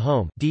 Direct to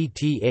Home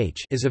 (DTH)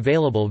 is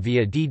available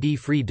via DD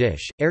Free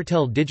Dish,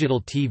 Airtel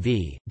Digital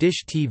TV,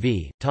 Dish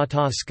TV,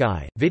 Tata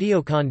Sky,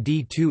 Videocon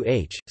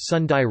D2H,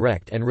 Sun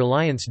Direct and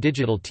Reliance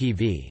Digital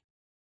TV.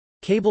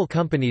 Cable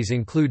companies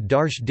include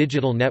Darsh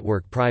Digital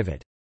Network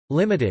Private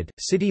Limited,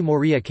 City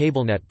Moria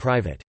CableNet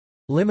Private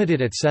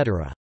Limited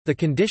etc. The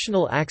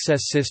conditional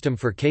access system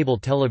for cable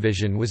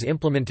television was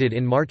implemented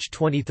in March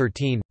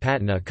 2013.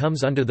 Patna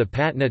comes under the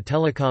Patna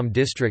Telecom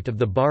District of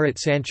the Bharat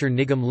Sanchar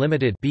Nigam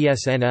Limited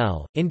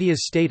 (BSNL),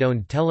 India's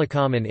state-owned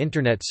telecom and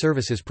internet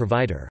services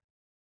provider.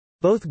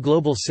 Both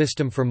Global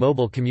System for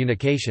Mobile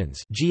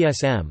Communications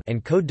 (GSM)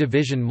 and Code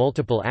Division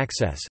Multiple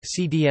Access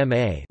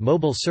 (CDMA)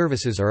 mobile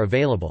services are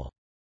available.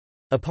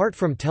 Apart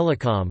from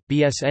telecom,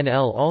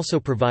 BSNL also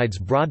provides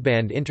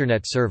broadband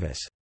internet service.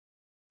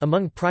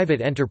 Among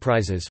private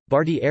enterprises,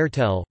 Bharti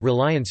Airtel,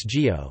 Reliance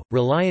Jio,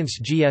 Reliance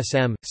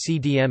GSM,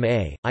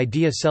 CDMA,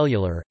 Idea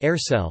Cellular,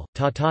 Aircel,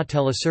 Tata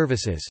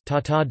Teleservices,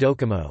 Tata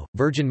Docomo,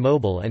 Virgin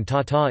Mobile and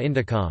Tata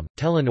Indicom,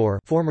 Telenor,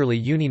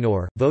 formerly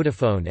Uninor,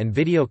 Vodafone and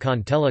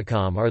Videocon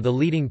Telecom are the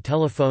leading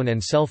telephone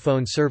and cell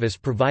phone service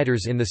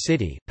providers in the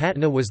city.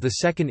 Patna was the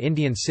second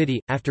Indian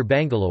city, after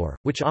Bangalore,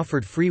 which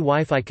offered free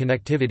Wi-Fi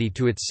connectivity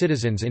to its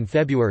citizens in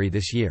February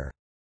this year.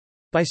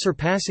 By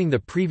surpassing the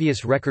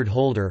previous record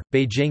holder,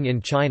 Beijing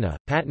in China,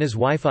 Patna's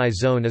Wi-Fi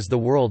zone is the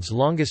world's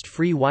longest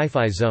free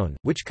Wi-Fi zone,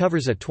 which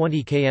covers a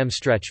 20 km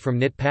stretch from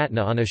Nit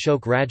Patna on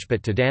Ashok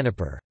Rajpath to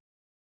Danapur.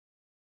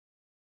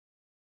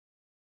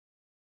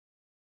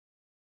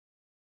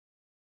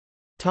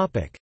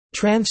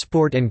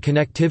 Transport and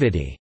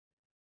connectivity.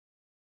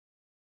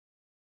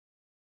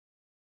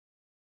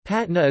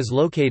 Patna is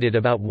located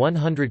about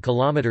 100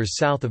 km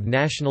south of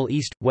National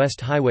East-West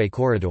Highway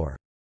Corridor.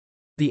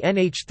 The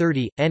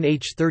NH30,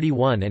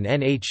 NH31 and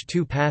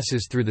NH2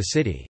 passes through the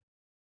city.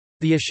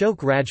 The Ashok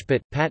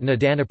Rajpath,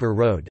 Patna-Danapur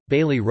Road,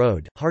 Bailey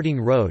Road,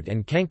 Harding Road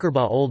and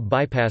Kankerbah Old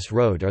Bypass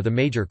Road are the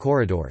major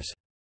corridors.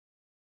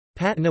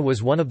 Patna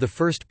was one of the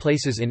first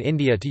places in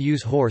India to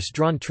use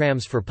horse-drawn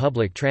trams for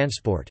public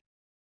transport.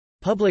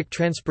 Public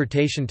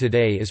transportation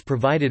today is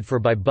provided for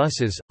by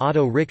buses,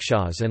 auto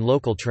rickshaws and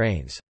local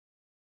trains.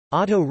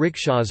 Auto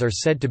rickshaws are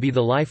said to be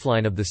the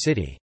lifeline of the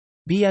city.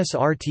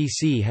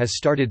 BSRTC has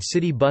started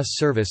city bus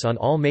service on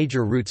all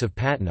major routes of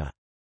Patna.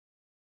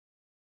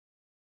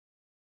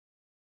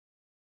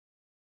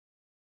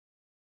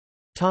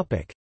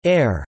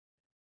 Air.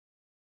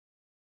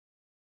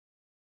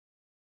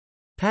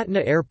 Patna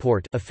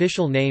Airport,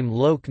 official name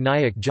Lok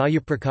Nayak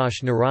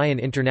Jayaprakash Narayan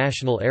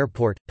International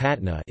Airport,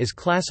 Patna, is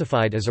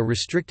classified as a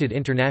restricted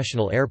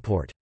international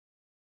airport.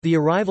 The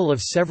arrival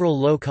of several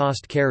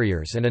low-cost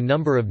carriers and a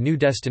number of new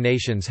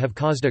destinations have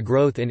caused a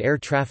growth in air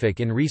traffic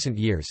in recent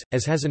years,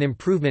 as has an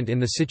improvement in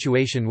the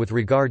situation with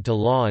regard to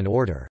law and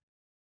order.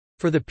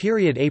 For the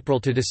period April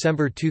to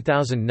December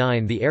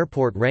 2009, the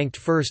airport ranked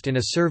first in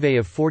a survey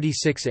of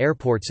 46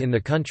 airports in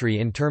the country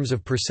in terms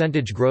of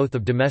percentage growth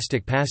of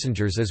domestic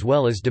passengers as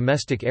well as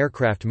domestic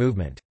aircraft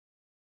movement.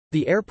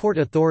 The Airport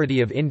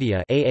Authority of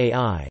India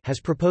 (AAI) has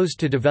proposed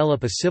to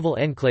develop a civil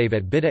enclave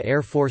at Bidda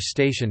Air Force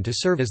Station to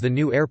serve as the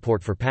new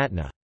airport for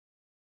Patna.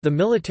 The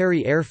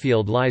military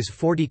airfield lies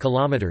 40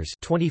 kilometers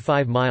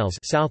 (25 miles)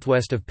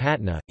 southwest of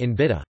Patna in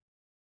Bidda.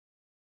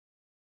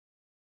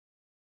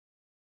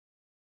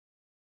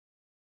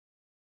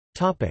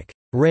 Topic: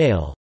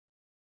 Rail.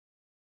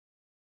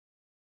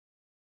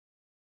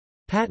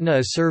 Patna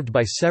is served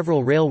by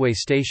several railway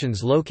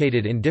stations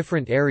located in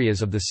different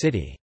areas of the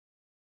city.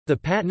 The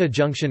Patna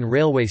Junction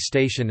Railway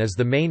Station is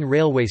the main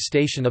railway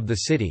station of the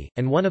city,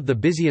 and one of the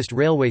busiest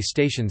railway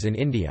stations in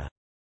India.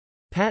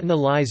 Patna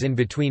lies in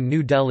between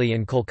New Delhi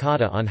and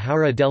Kolkata on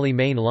Howrah-Delhi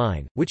Main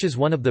Line, which is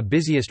one of the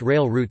busiest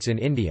rail routes in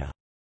India.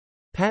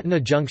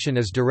 Patna Junction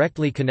is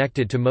directly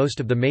connected to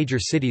most of the major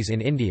cities in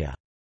India.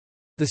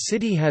 The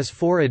city has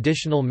 4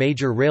 additional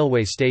major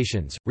railway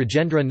stations: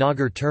 Rajendra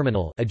Nagar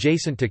Terminal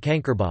adjacent to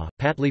Kankerbah,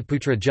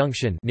 Patliputra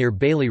Junction near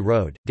Bailey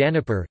Road,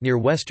 Danapur near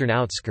western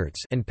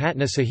outskirts, and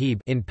Patna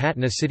Sahib in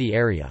Patna city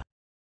area.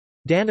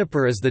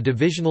 Danapur is the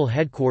divisional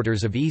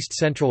headquarters of East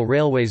Central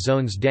Railway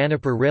Zone's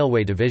Danapur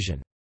Railway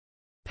Division.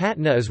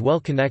 Patna is well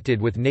connected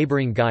with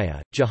neighbouring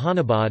Gaya,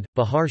 Jahanabad,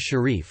 Bahar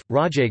Sharif,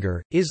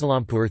 Rajagarh,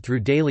 Islampur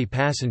through daily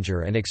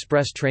passenger and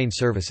express train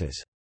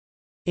services.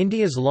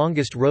 India's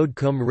longest road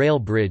Kumbh rail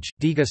bridge,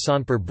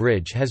 Digha-Sonpur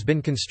Bridge, has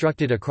been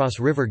constructed across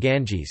river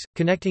Ganges,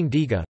 connecting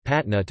Digha,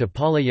 Patna to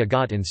Pala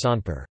Yagat in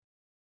Sonpur.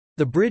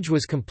 The bridge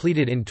was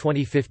completed in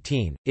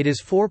 2015. It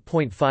is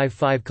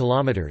 4.55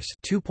 kilometers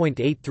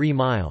 (2.83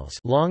 miles)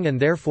 long and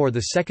therefore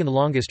the second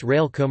longest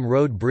rail Kumbh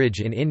road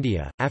bridge in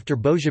India, after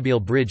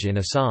Bojibeel Bridge in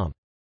Assam.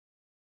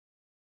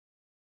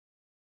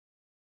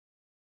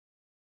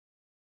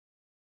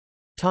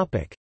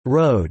 Topic: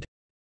 Road.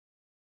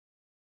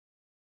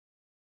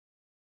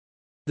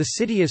 The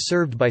city is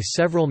served by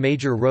several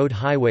major road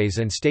highways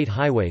and state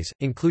highways,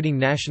 including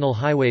national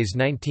highways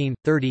 19,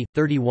 30,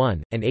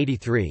 31, and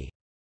 83.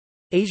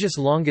 Asia's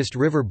longest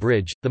river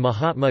bridge, the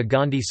Mahatma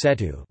Gandhi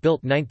Setu,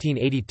 built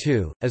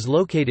 1982, is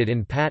located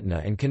in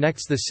Patna and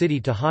connects the city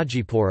to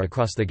Hajipur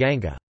across the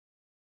Ganga.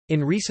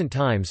 In recent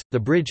times, the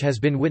bridge has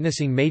been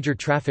witnessing major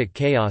traffic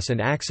chaos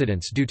and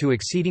accidents due to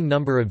exceeding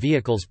number of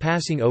vehicles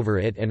passing over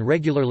it and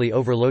regularly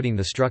overloading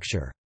the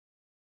structure.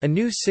 A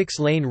new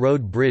 6-lane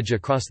road bridge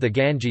across the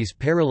Ganges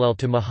parallel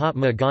to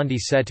Mahatma Gandhi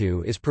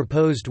Setu is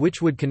proposed,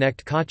 which would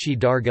connect Kachi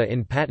Dargah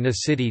in Patna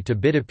city to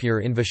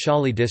Bidapur in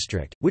Vaishali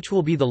district, which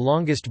will be the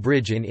longest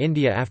bridge in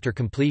India after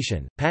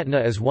completion. Patna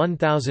is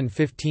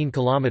 1015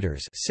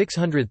 kilometers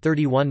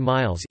 (631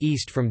 miles)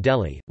 east from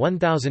Delhi,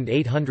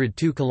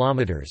 1802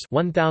 kilometers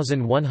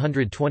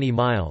 (1120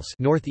 miles)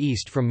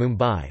 northeast from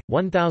Mumbai,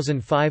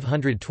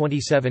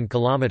 1527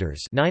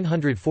 kilometers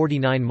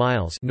 (949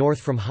 miles) north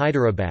from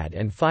Hyderabad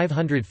and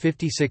 556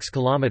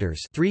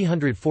 kilometers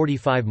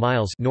 (345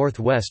 miles)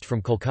 northwest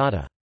from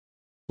Kolkata.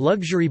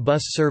 Luxury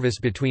bus service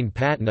between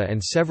Patna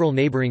and several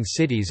neighbouring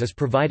cities is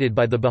provided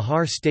by the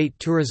Bihar State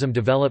Tourism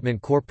Development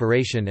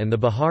Corporation and the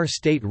Bihar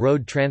State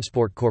Road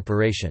Transport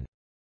Corporation.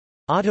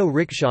 Auto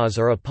rickshaws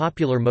are a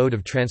popular mode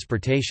of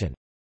transportation.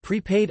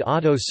 Prepaid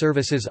auto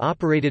services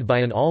operated by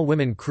an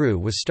all-women crew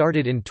was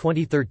started in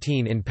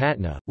 2013 in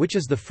Patna, which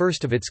is the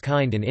first of its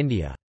kind in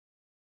India.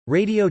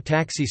 Radio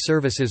taxi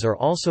services are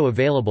also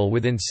available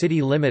within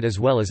city limit as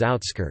well as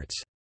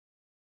outskirts.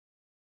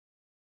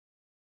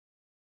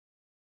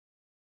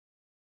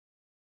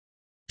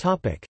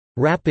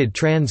 Rapid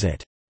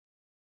transit.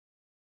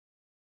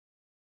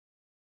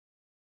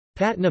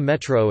 Patna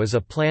Metro is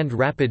a planned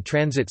rapid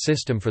transit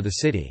system for the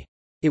city.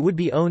 It would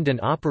be owned and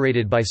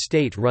operated by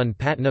state-run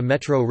Patna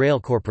Metro Rail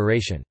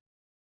Corporation.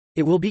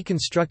 It will be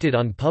constructed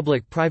on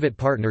public-private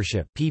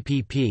partnership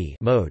 (PPP)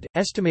 mode,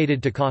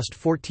 estimated to cost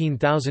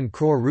 14,000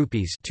 crore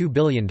rupees $2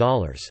 billion.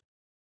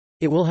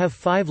 It will have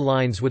 5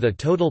 lines with a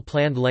total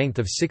planned length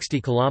of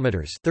 60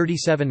 kilometers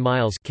 (37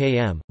 miles)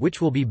 km, which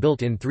will be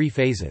built in 3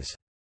 phases.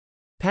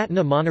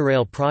 Patna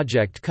monorail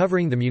project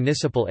covering the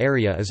municipal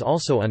area is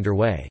also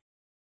underway.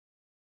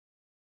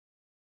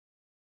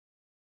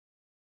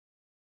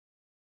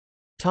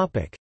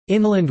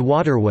 Inland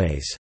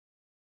waterways.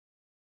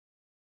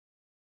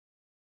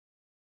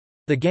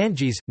 The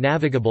Ganges,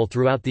 navigable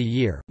throughout the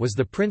year, was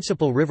the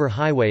principal river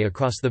highway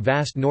across the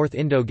vast North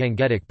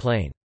Indo-Gangetic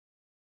Plain.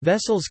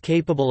 Vessels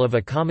capable of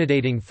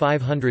accommodating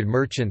 500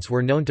 merchants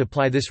were known to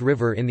ply this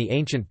river in the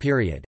ancient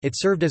period. It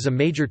served as a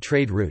major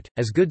trade route,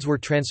 as goods were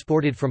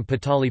transported from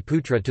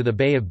Pataliputra to the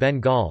Bay of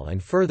Bengal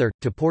and further,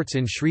 to ports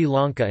in Sri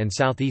Lanka and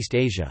Southeast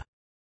Asia.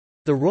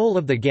 The role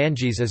of the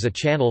Ganges as a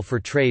channel for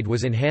trade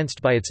was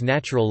enhanced by its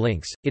natural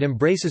links. It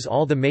embraces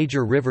all the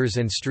major rivers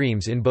and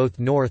streams in both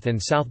North and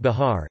South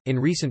Bihar. In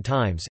recent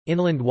times,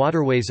 Inland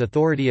Waterways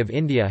Authority of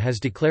India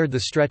has declared the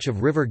stretch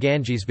of River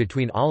Ganges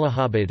between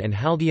Allahabad and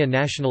Haldia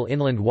National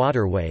Inland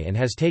Waterway and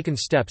has taken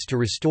steps to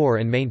restore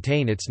and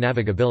maintain its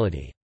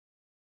navigability.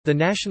 The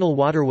National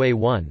Waterway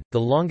 1, the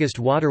longest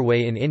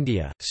waterway in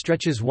India,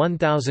 stretches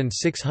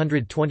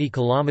 1,620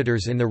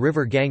 km in the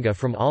river Ganga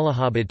from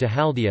Allahabad to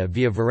Haldia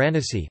via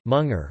Varanasi,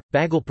 Munger,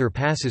 Bhagalpur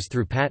passes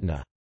through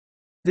Patna.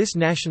 This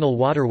national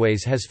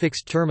waterways has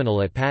fixed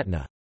terminal at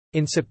Patna.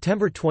 In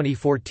September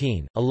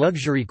 2014, a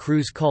luxury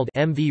cruise called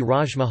MV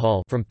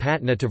Rajmahal from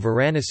Patna to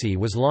Varanasi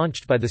was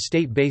launched by the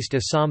state-based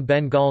Assam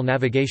Bengal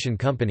Navigation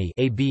Company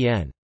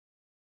 (ABN).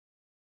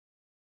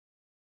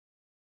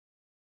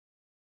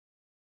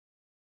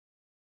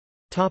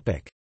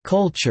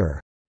 Culture.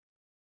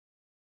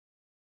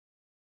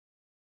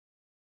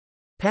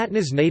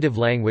 Patna's native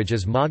language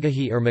is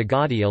Magahi or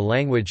Magadhi, a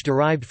language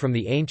derived from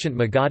the ancient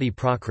Magadhi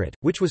Prakrit,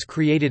 which was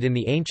created in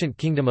the ancient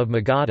kingdom of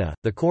Magadha,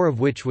 the core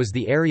of which was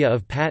the area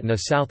of Patna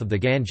south of the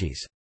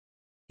Ganges.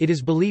 It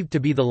is believed to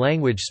be the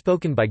language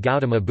spoken by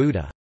Gautama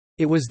Buddha.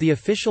 It was the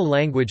official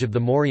language of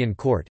the Mauryan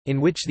court, in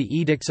which the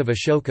edicts of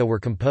Ashoka were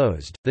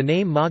composed. The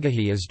name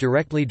Magahi is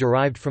directly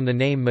derived from the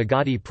name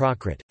Magadhi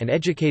Prakrit, and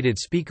educated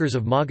speakers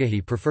of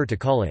Magahi prefer to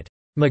call it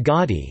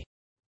Magadhi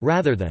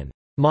rather than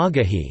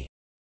Magahi.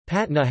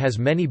 Patna has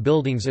many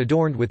buildings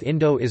adorned with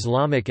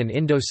Indo-Islamic and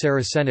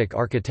Indo-Saracenic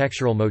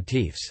architectural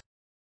motifs.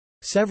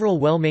 Several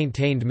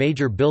well-maintained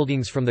major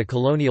buildings from the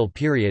colonial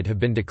period have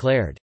been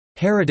declared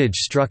heritage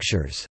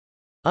structures.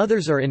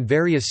 Others are in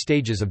various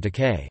stages of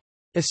decay.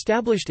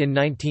 Established in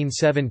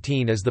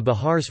 1917 as the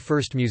Bihar's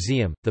first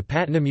museum, the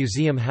Patna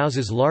Museum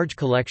houses large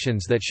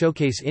collections that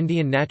showcase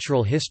Indian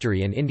natural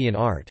history and Indian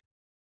art.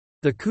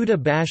 The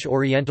Khuda Bash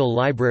Oriental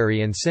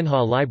Library and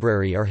Sinha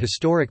Library are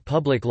historic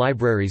public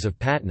libraries of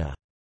Patna.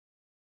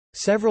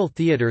 Several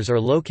theatres are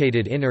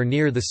located in or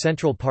near the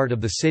central part of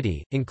the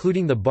city,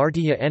 including the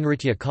Bhartiya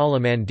Nritya Kala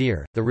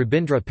Mandir, the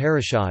Rabindra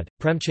Parishad,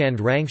 Premchand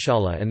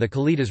Rangshala and the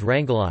Kalidas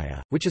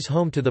Rangalaya, which is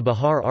home to the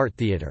Bihar Art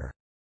Theatre.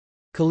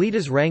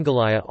 Kalidas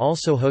Rangalaya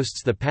also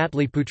hosts the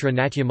Patliputra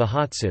Natya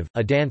Mahotsav,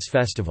 a dance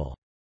festival.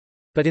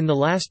 But in the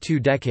last 2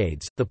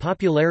 decades, the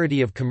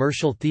popularity of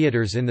commercial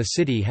theatres in the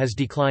city has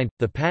declined.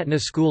 The Patna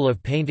School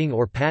of Painting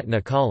or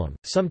Patna Kalam,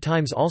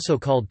 sometimes also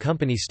called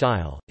Company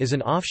Style, is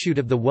an offshoot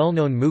of the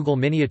well-known Mughal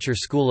miniature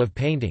school of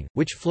painting,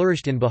 which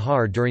flourished in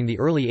Bihar during the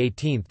early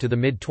 18th to the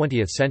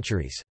mid-20th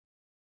centuries.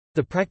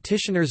 The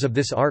practitioners of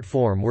this art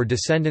form were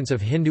descendants of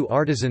Hindu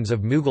artisans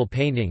of Mughal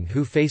painting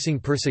who,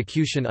 facing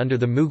persecution under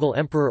the Mughal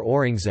Emperor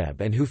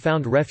Aurangzeb and who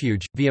found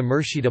refuge, via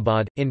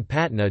Murshidabad, in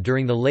Patna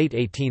during the late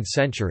 18th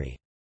century.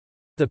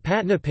 The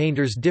Patna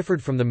painters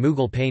differed from the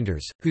Mughal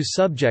painters, whose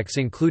subjects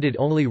included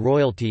only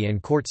royalty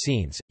and court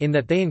scenes, in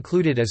that they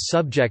included as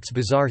subjects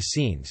bazaar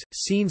scenes,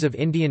 scenes of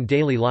Indian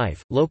daily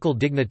life, local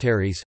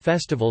dignitaries,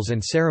 festivals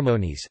and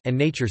ceremonies, and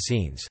nature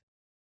scenes.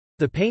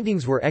 The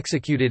paintings were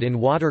executed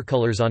in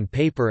watercolors on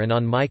paper and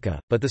on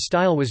mica, but the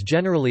style was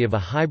generally of a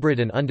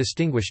hybrid and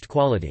undistinguished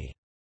quality.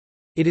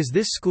 It is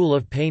this school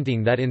of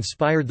painting that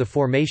inspired the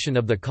formation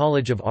of the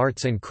College of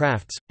Arts and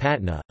Crafts,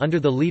 Patna, under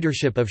the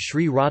leadership of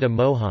Sri Radha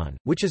Mohan,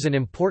 which is an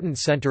important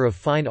centre of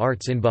fine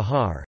arts in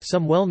Bihar.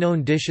 Some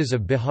well-known dishes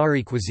of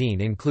Bihari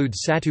cuisine include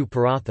sattu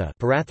paratha,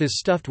 parathas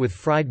stuffed with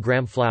fried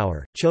gram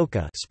flour,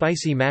 chokha,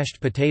 spicy mashed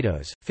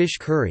potatoes, fish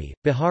curry,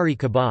 Bihari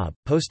kebab,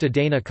 posta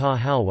dana ka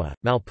halwa,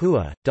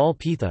 malpua, dal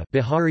pitha,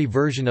 Bihari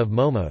version of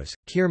momos,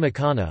 kheer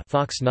makhana,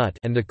 fox nut,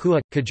 and the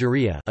kua,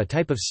 kajaria, a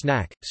type of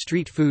snack.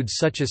 Street foods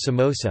such as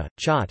samosa,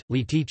 chaat,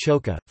 litti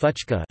chokha,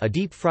 fuchka, a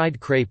deep-fried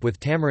crepe with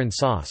tamarind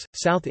sauce.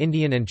 South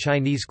Indian and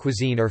Chinese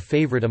cuisine are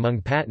favorite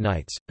among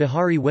Patnites.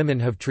 Bihari women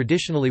have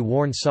traditionally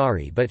worn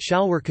sari, but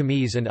shalwar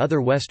kameez and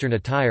other Western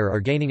attire are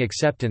gaining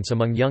acceptance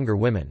among younger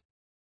women.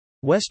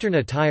 Western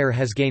attire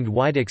has gained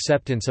wide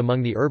acceptance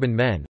among the urban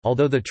men,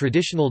 although the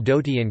traditional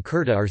dhoti and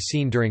kurta are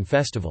seen during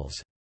festivals.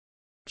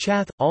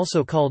 Chath,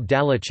 also called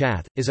Dala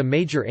Chath, is a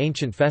major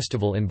ancient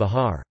festival in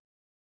Bihar.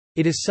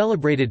 It is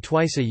celebrated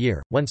twice a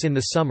year, once in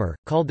the summer,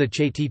 called the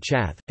Chaiti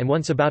Chath, and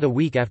once about a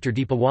week after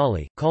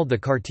Deepawali, called the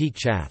Kartik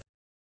Chath.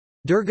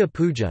 Durga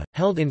Puja,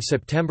 held in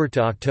September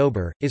to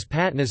October, is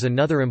Patna's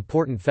another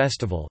important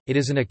festival. It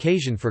is an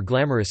occasion for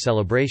glamorous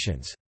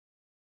celebrations.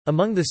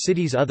 Among the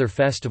city's other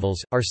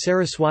festivals, are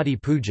Saraswati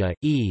Puja,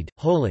 Eid,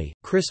 Holi,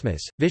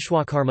 Christmas,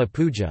 Vishwakarma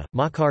Puja,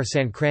 Makar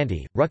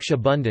Sankranti, Raksha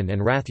Bandhan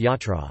and Rath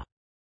Yatra.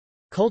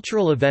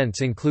 Cultural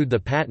events include the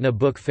Patna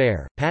Book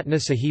Fair, Patna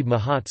Sahib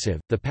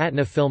Mahotsav, the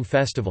Patna Film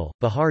Festival,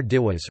 Bihar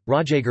Diwas,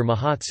 Rajagar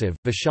Mahotsav,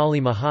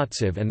 Vaishali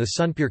Mahotsav and the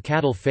Sunpur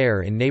Cattle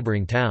Fair in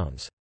neighbouring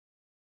towns.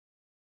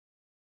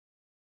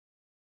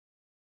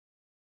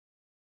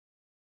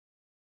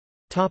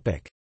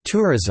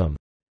 Tourism.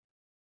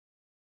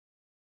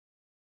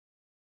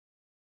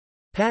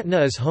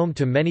 Patna is home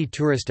to many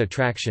tourist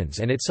attractions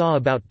and it saw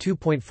about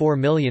 2.4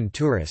 million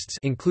tourists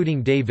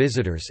including day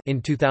visitors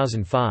in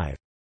 2005.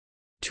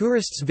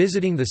 Tourists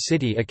visiting the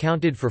city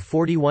accounted for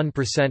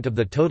 41% of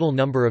the total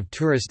number of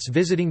tourists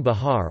visiting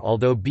Bihar.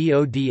 Although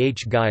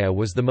Bodh Gaya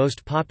was the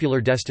most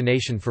popular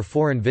destination for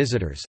foreign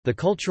visitors, the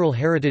cultural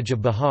heritage of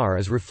Bihar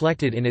is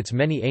reflected in its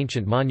many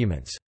ancient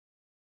monuments.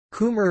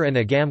 Kumar and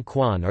Agam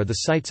Kuan are the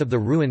sites of the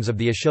ruins of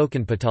the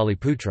Ashokan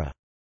Pataliputra.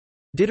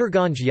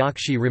 Didurganj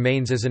Yakshi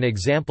remains as an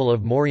example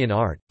of Mauryan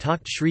art.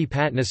 Takht Sri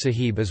Patna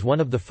Sahib is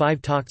one of the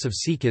 5 takhts of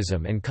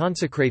Sikhism and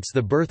consecrates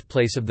the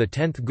birthplace of the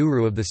 10th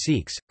Guru of the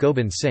Sikhs,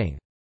 Gobind Singh.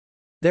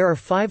 There are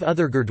 5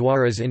 other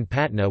gurdwaras in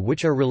Patna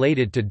which are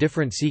related to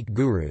different Sikh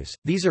gurus.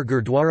 These are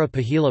Gurdwara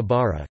Pahila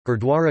Bara,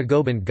 Gurdwara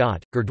Gobind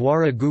Ghat,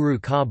 Gurdwara Guru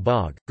Ka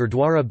Bagh,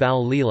 Gurdwara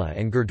Bal Leela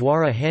and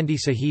Gurdwara Handi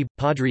Sahib.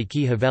 Padri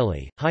Ki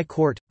Haveli, High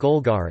Court,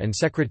 Golgar and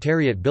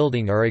Secretariat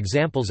Building are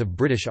examples of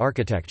British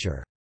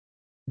architecture.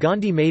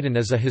 Gandhi Maidan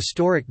is a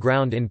historic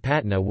ground in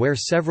Patna where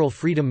several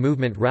freedom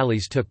movement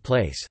rallies took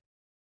place.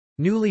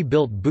 Newly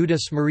built Buddha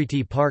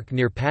Smriti Park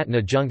near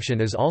Patna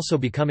Junction is also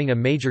becoming a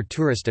major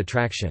tourist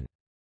attraction.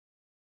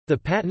 The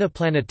Patna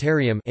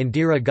Planetarium,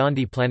 Indira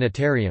Gandhi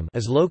Planetarium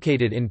is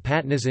located in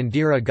Patna's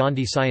Indira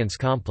Gandhi Science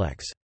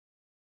Complex.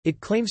 It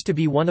claims to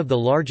be one of the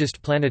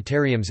largest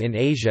planetariums in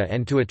Asia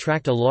and to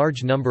attract a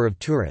large number of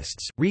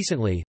tourists.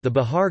 Recently, the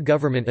Bihar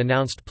government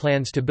announced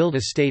plans to build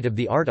a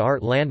state-of-the-art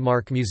art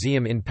landmark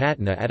museum in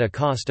Patna at a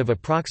cost of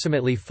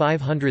approximately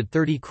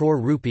 530 crore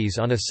rupees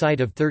on a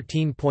site of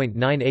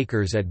 13.9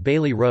 acres at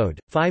Bailey Road.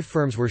 5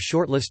 firms were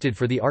shortlisted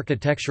for the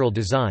architectural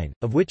design,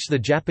 of which the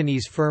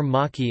Japanese firm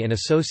Maki and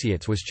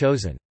Associates was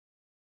chosen.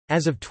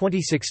 As of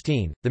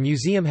 2016, the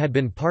museum had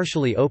been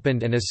partially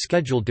opened and is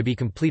scheduled to be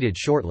completed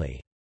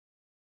shortly.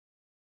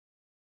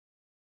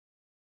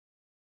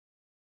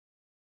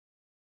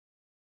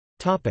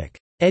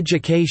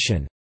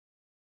 Education.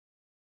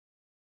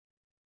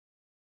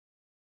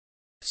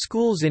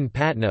 Schools in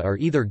Patna are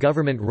either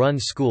government-run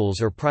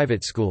schools or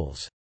private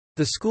schools.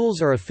 The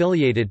schools are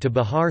affiliated to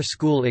Bihar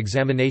School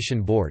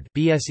Examination Board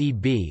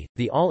 (BSEB),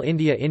 the All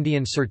India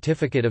Indian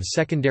Certificate of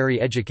Secondary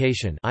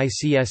Education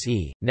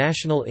 (ICSE),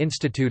 National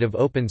Institute of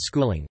Open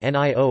Schooling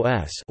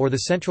 (NIOS), or the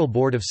Central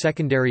Board of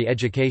Secondary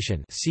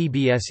Education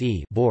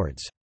 (CBSE)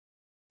 boards.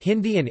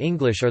 Hindi and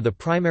English are the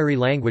primary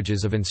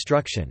languages of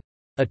instruction.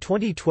 A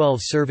 2012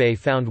 survey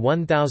found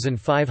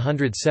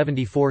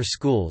 1,574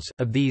 schools.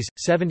 Of these,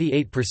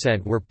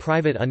 78% were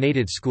private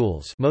unaided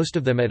schools, most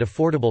of them at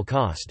affordable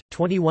cost,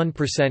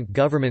 21%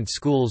 government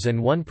schools and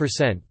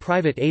 1%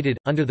 private aided.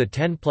 Under the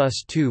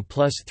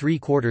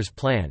 10+2+3/4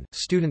 plan,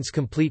 students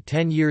complete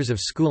 10 years of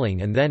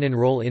schooling and then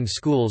enroll in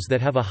schools that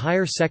have a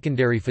higher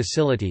secondary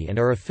facility and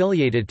are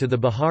affiliated to the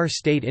Bihar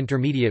State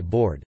Intermediate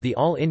Board, the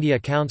All India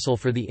Council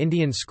for the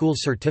Indian School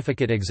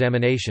Certificate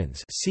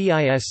Examinations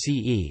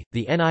 (CISCE),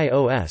 the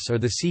NIOS or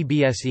the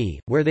CBSE,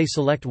 where they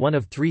select one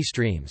of 3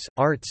 streams: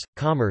 arts,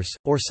 commerce,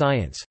 or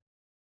science.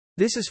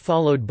 This is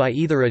followed by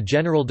either a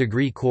general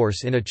degree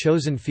course in a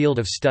chosen field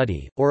of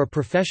study, or a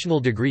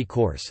professional degree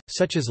course,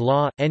 such as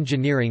law,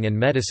 engineering and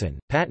medicine.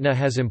 Patna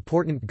has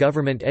important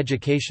government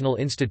educational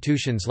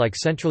institutions like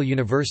Central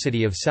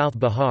University of South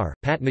Bihar,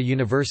 Patna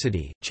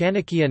University,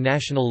 Chanakya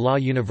National Law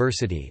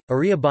University,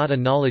 Aryabhata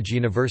Knowledge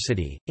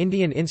University,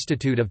 Indian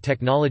Institute of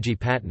Technology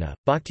Patna,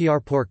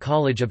 Bakhtiarpur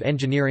College of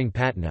Engineering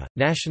Patna,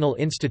 National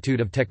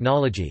Institute of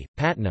Technology,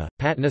 Patna,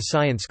 Patna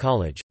Science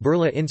College,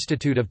 Birla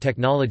Institute of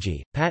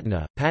Technology,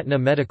 Patna, Patna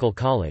Medical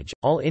College,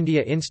 All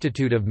India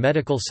Institute of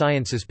Medical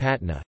Sciences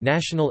Patna,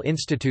 National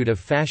Institute of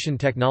Fashion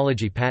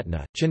Technology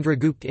Patna,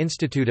 Chandragupta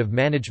Institute of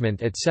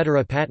Management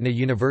etc. Patna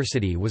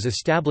University was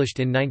established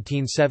in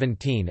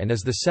 1917 and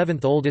is the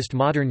seventh oldest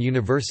modern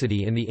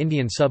university in the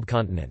Indian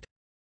subcontinent.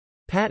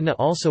 Patna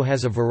also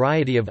has a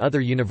variety of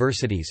other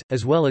universities,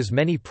 as well as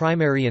many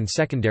primary and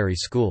secondary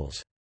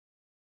schools.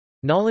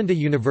 Nalanda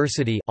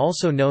University,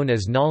 also known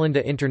as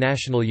Nalanda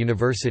International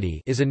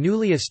University, is a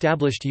newly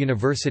established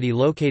university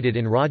located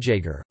in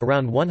Rajgarh,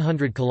 around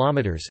 100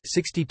 kilometers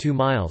 (62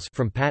 miles)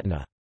 from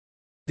Patna.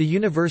 The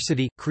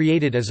university,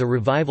 created as a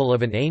revival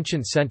of an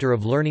ancient center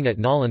of learning at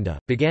Nalanda,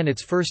 began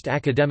its first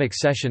academic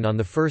session on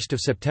the 1st of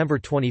September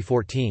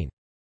 2014.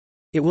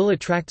 It will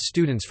attract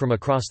students from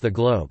across the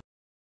globe.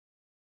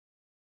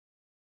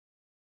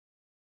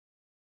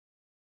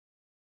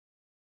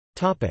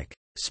 Topic: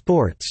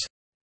 Sports.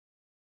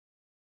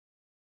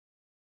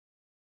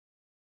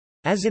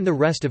 As in the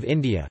rest of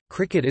India,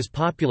 cricket is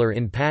popular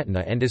in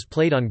Patna and is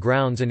played on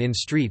grounds and in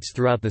streets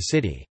throughout the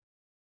city.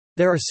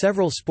 There are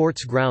several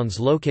sports grounds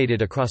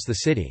located across the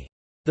city.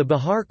 The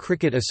Bihar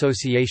Cricket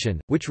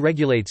Association, which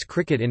regulates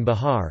cricket in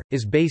Bihar,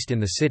 is based in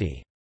the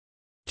city.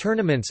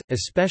 Tournaments,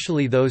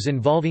 especially those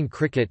involving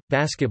cricket,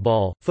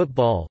 basketball,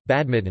 football,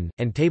 badminton,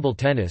 and table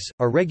tennis,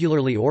 are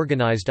regularly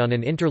organized on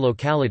an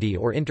inter-locality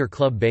or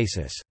inter-club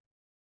basis.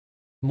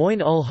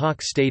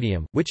 Moin-ul-Haq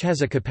Stadium, which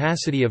has a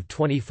capacity of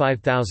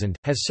 25,000,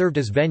 has served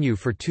as venue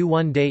for 2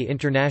 one-day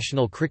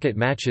international cricket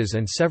matches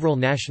and several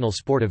national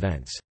sport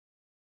events.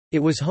 It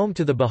was home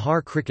to the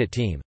Bihar cricket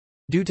team.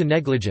 Due to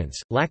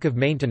negligence, lack of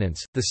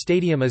maintenance, the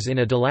stadium is in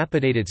a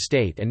dilapidated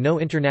state and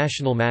no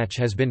international match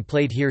has been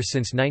played here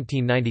since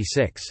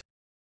 1996.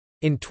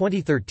 In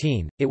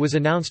 2013, it was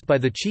announced by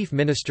the Chief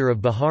Minister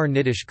of Bihar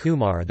Nitish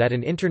Kumar that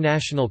an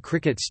international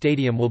cricket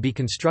stadium will be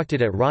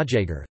constructed at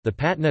Rajgarh. The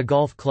Patna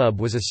Golf Club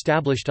was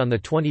established on the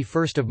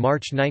 21st of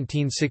March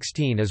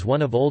 1916 as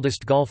one of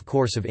oldest golf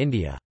course of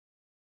India.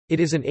 It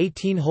is an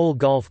 18-hole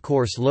golf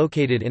course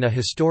located in a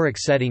historic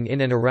setting in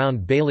and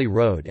around Bailey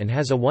Road and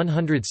has a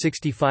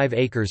 165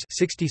 acres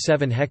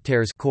 (67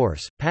 hectares)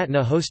 course.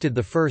 Patna hosted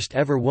the first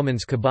ever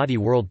Women's Kabaddi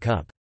World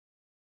Cup.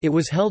 It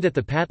was held at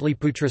the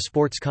Patliputra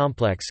Sports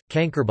Complex,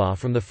 Kankerbah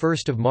from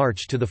 1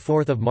 March to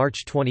 4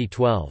 March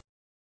 2012.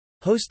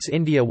 Hosts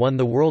India won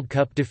the World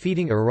Cup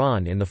defeating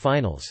Iran in the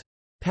finals.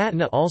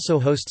 Patna also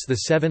hosts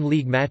the 7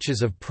 league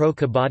matches of Pro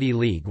Kabaddi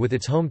League with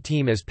its home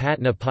team as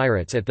Patna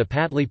Pirates at the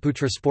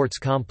Patliputra Sports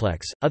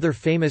Complex. Other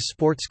famous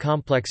sports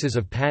complexes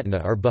of Patna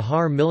are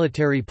Bihar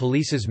Military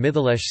Police's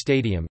Mithilesh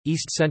Stadium,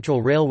 East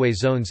Central Railway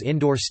Zone's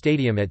indoor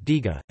stadium at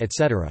Digha,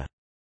 etc.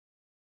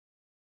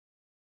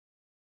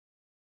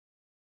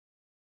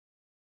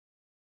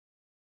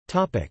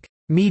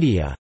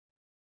 Media.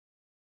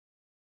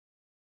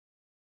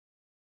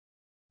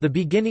 The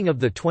beginning of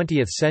the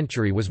 20th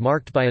century was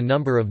marked by a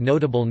number of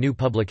notable new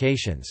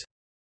publications.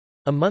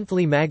 A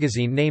monthly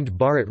magazine named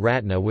Bharat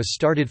Ratna was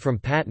started from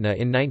Patna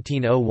in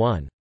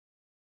 1901.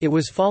 It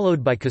was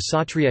followed by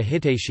Kshatriya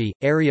Hiteshi,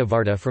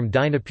 Aryavarta from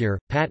Dinapur,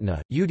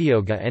 Patna,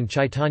 Udyoga and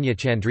Chaitanya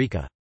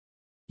Chandrika.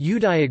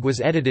 Udayog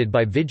was edited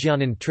by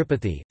Vijnanand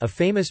Tripathi, a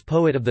famous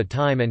poet of the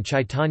time, and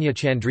Chaitanya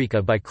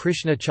Chandrika by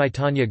Krishna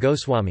Chaitanya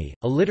Goswami,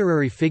 a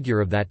literary figure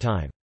of that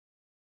time.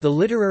 The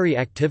literary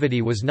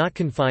activity was not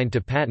confined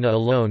to Patna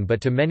alone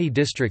but to many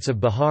districts of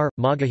Bihar.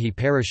 Magahi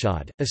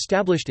Parishad,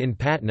 established in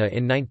Patna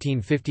in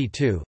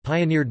 1952,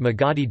 pioneered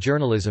Magadhi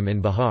journalism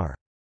in Bihar.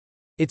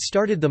 It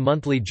started the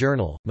monthly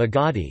journal,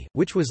 Magadhi,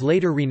 which was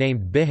later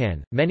renamed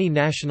Bihan. Many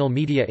national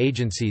media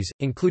agencies,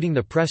 including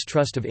the Press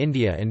Trust of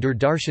India and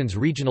Doordarshan's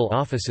regional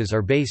offices,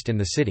 are based in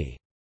the city.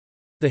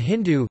 The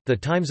Hindu, the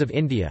Times of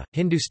India,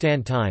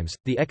 Hindustan Times,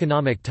 the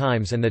Economic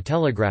Times and the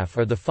Telegraph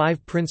are the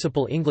 5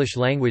 principal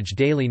English-language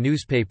daily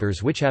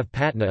newspapers which have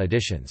Patna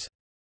editions.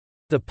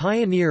 The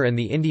Pioneer and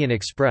the Indian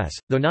Express,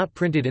 though not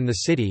printed in the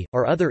city,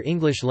 are other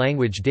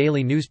English-language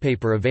daily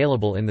newspaper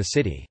available in the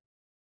city.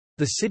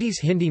 The city's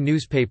Hindi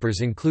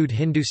newspapers include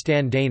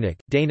Hindustan Dainik,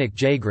 Dainik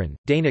Jagran,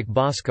 Dainik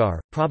Bhaskar,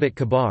 Prabhat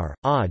Khabar,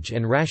 Aaj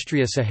and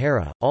Rashtriya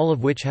Sahara, all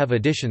of which have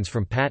editions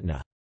from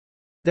Patna.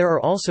 There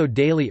are also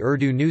daily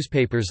Urdu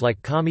newspapers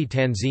like Qawmi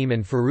Tanzim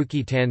and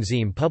Farooqi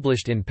Tanzim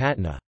published in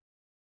Patna.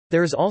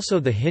 There is also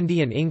the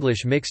Hindi and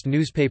English mixed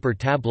newspaper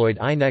tabloid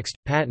iNext.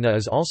 Patna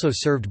is also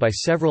served by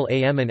several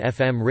AM and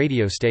FM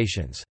radio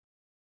stations.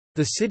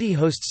 The city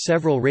hosts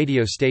several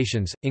radio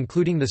stations,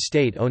 including the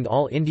state-owned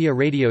All India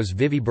Radio's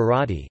Vivi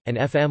Bharati, and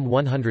FM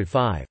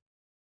 105.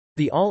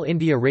 The All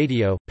India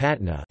Radio,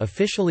 Patna,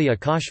 officially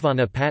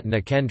Akashvani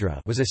Patna Kendra,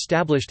 was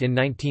established in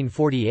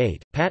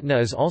 1948. Patna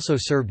is also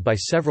served by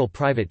several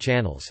private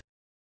channels.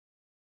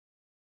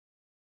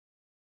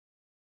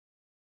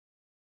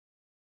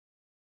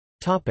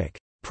 Topic: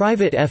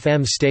 Private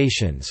FM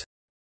stations.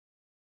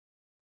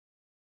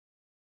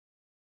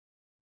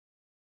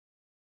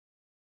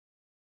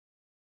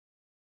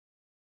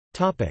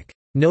 Topic: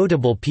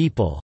 Notable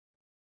people.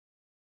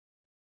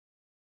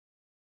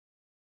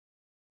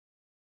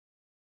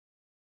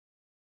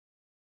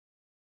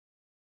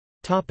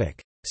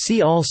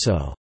 See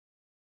also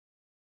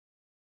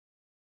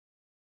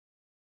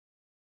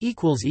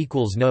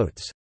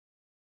Notes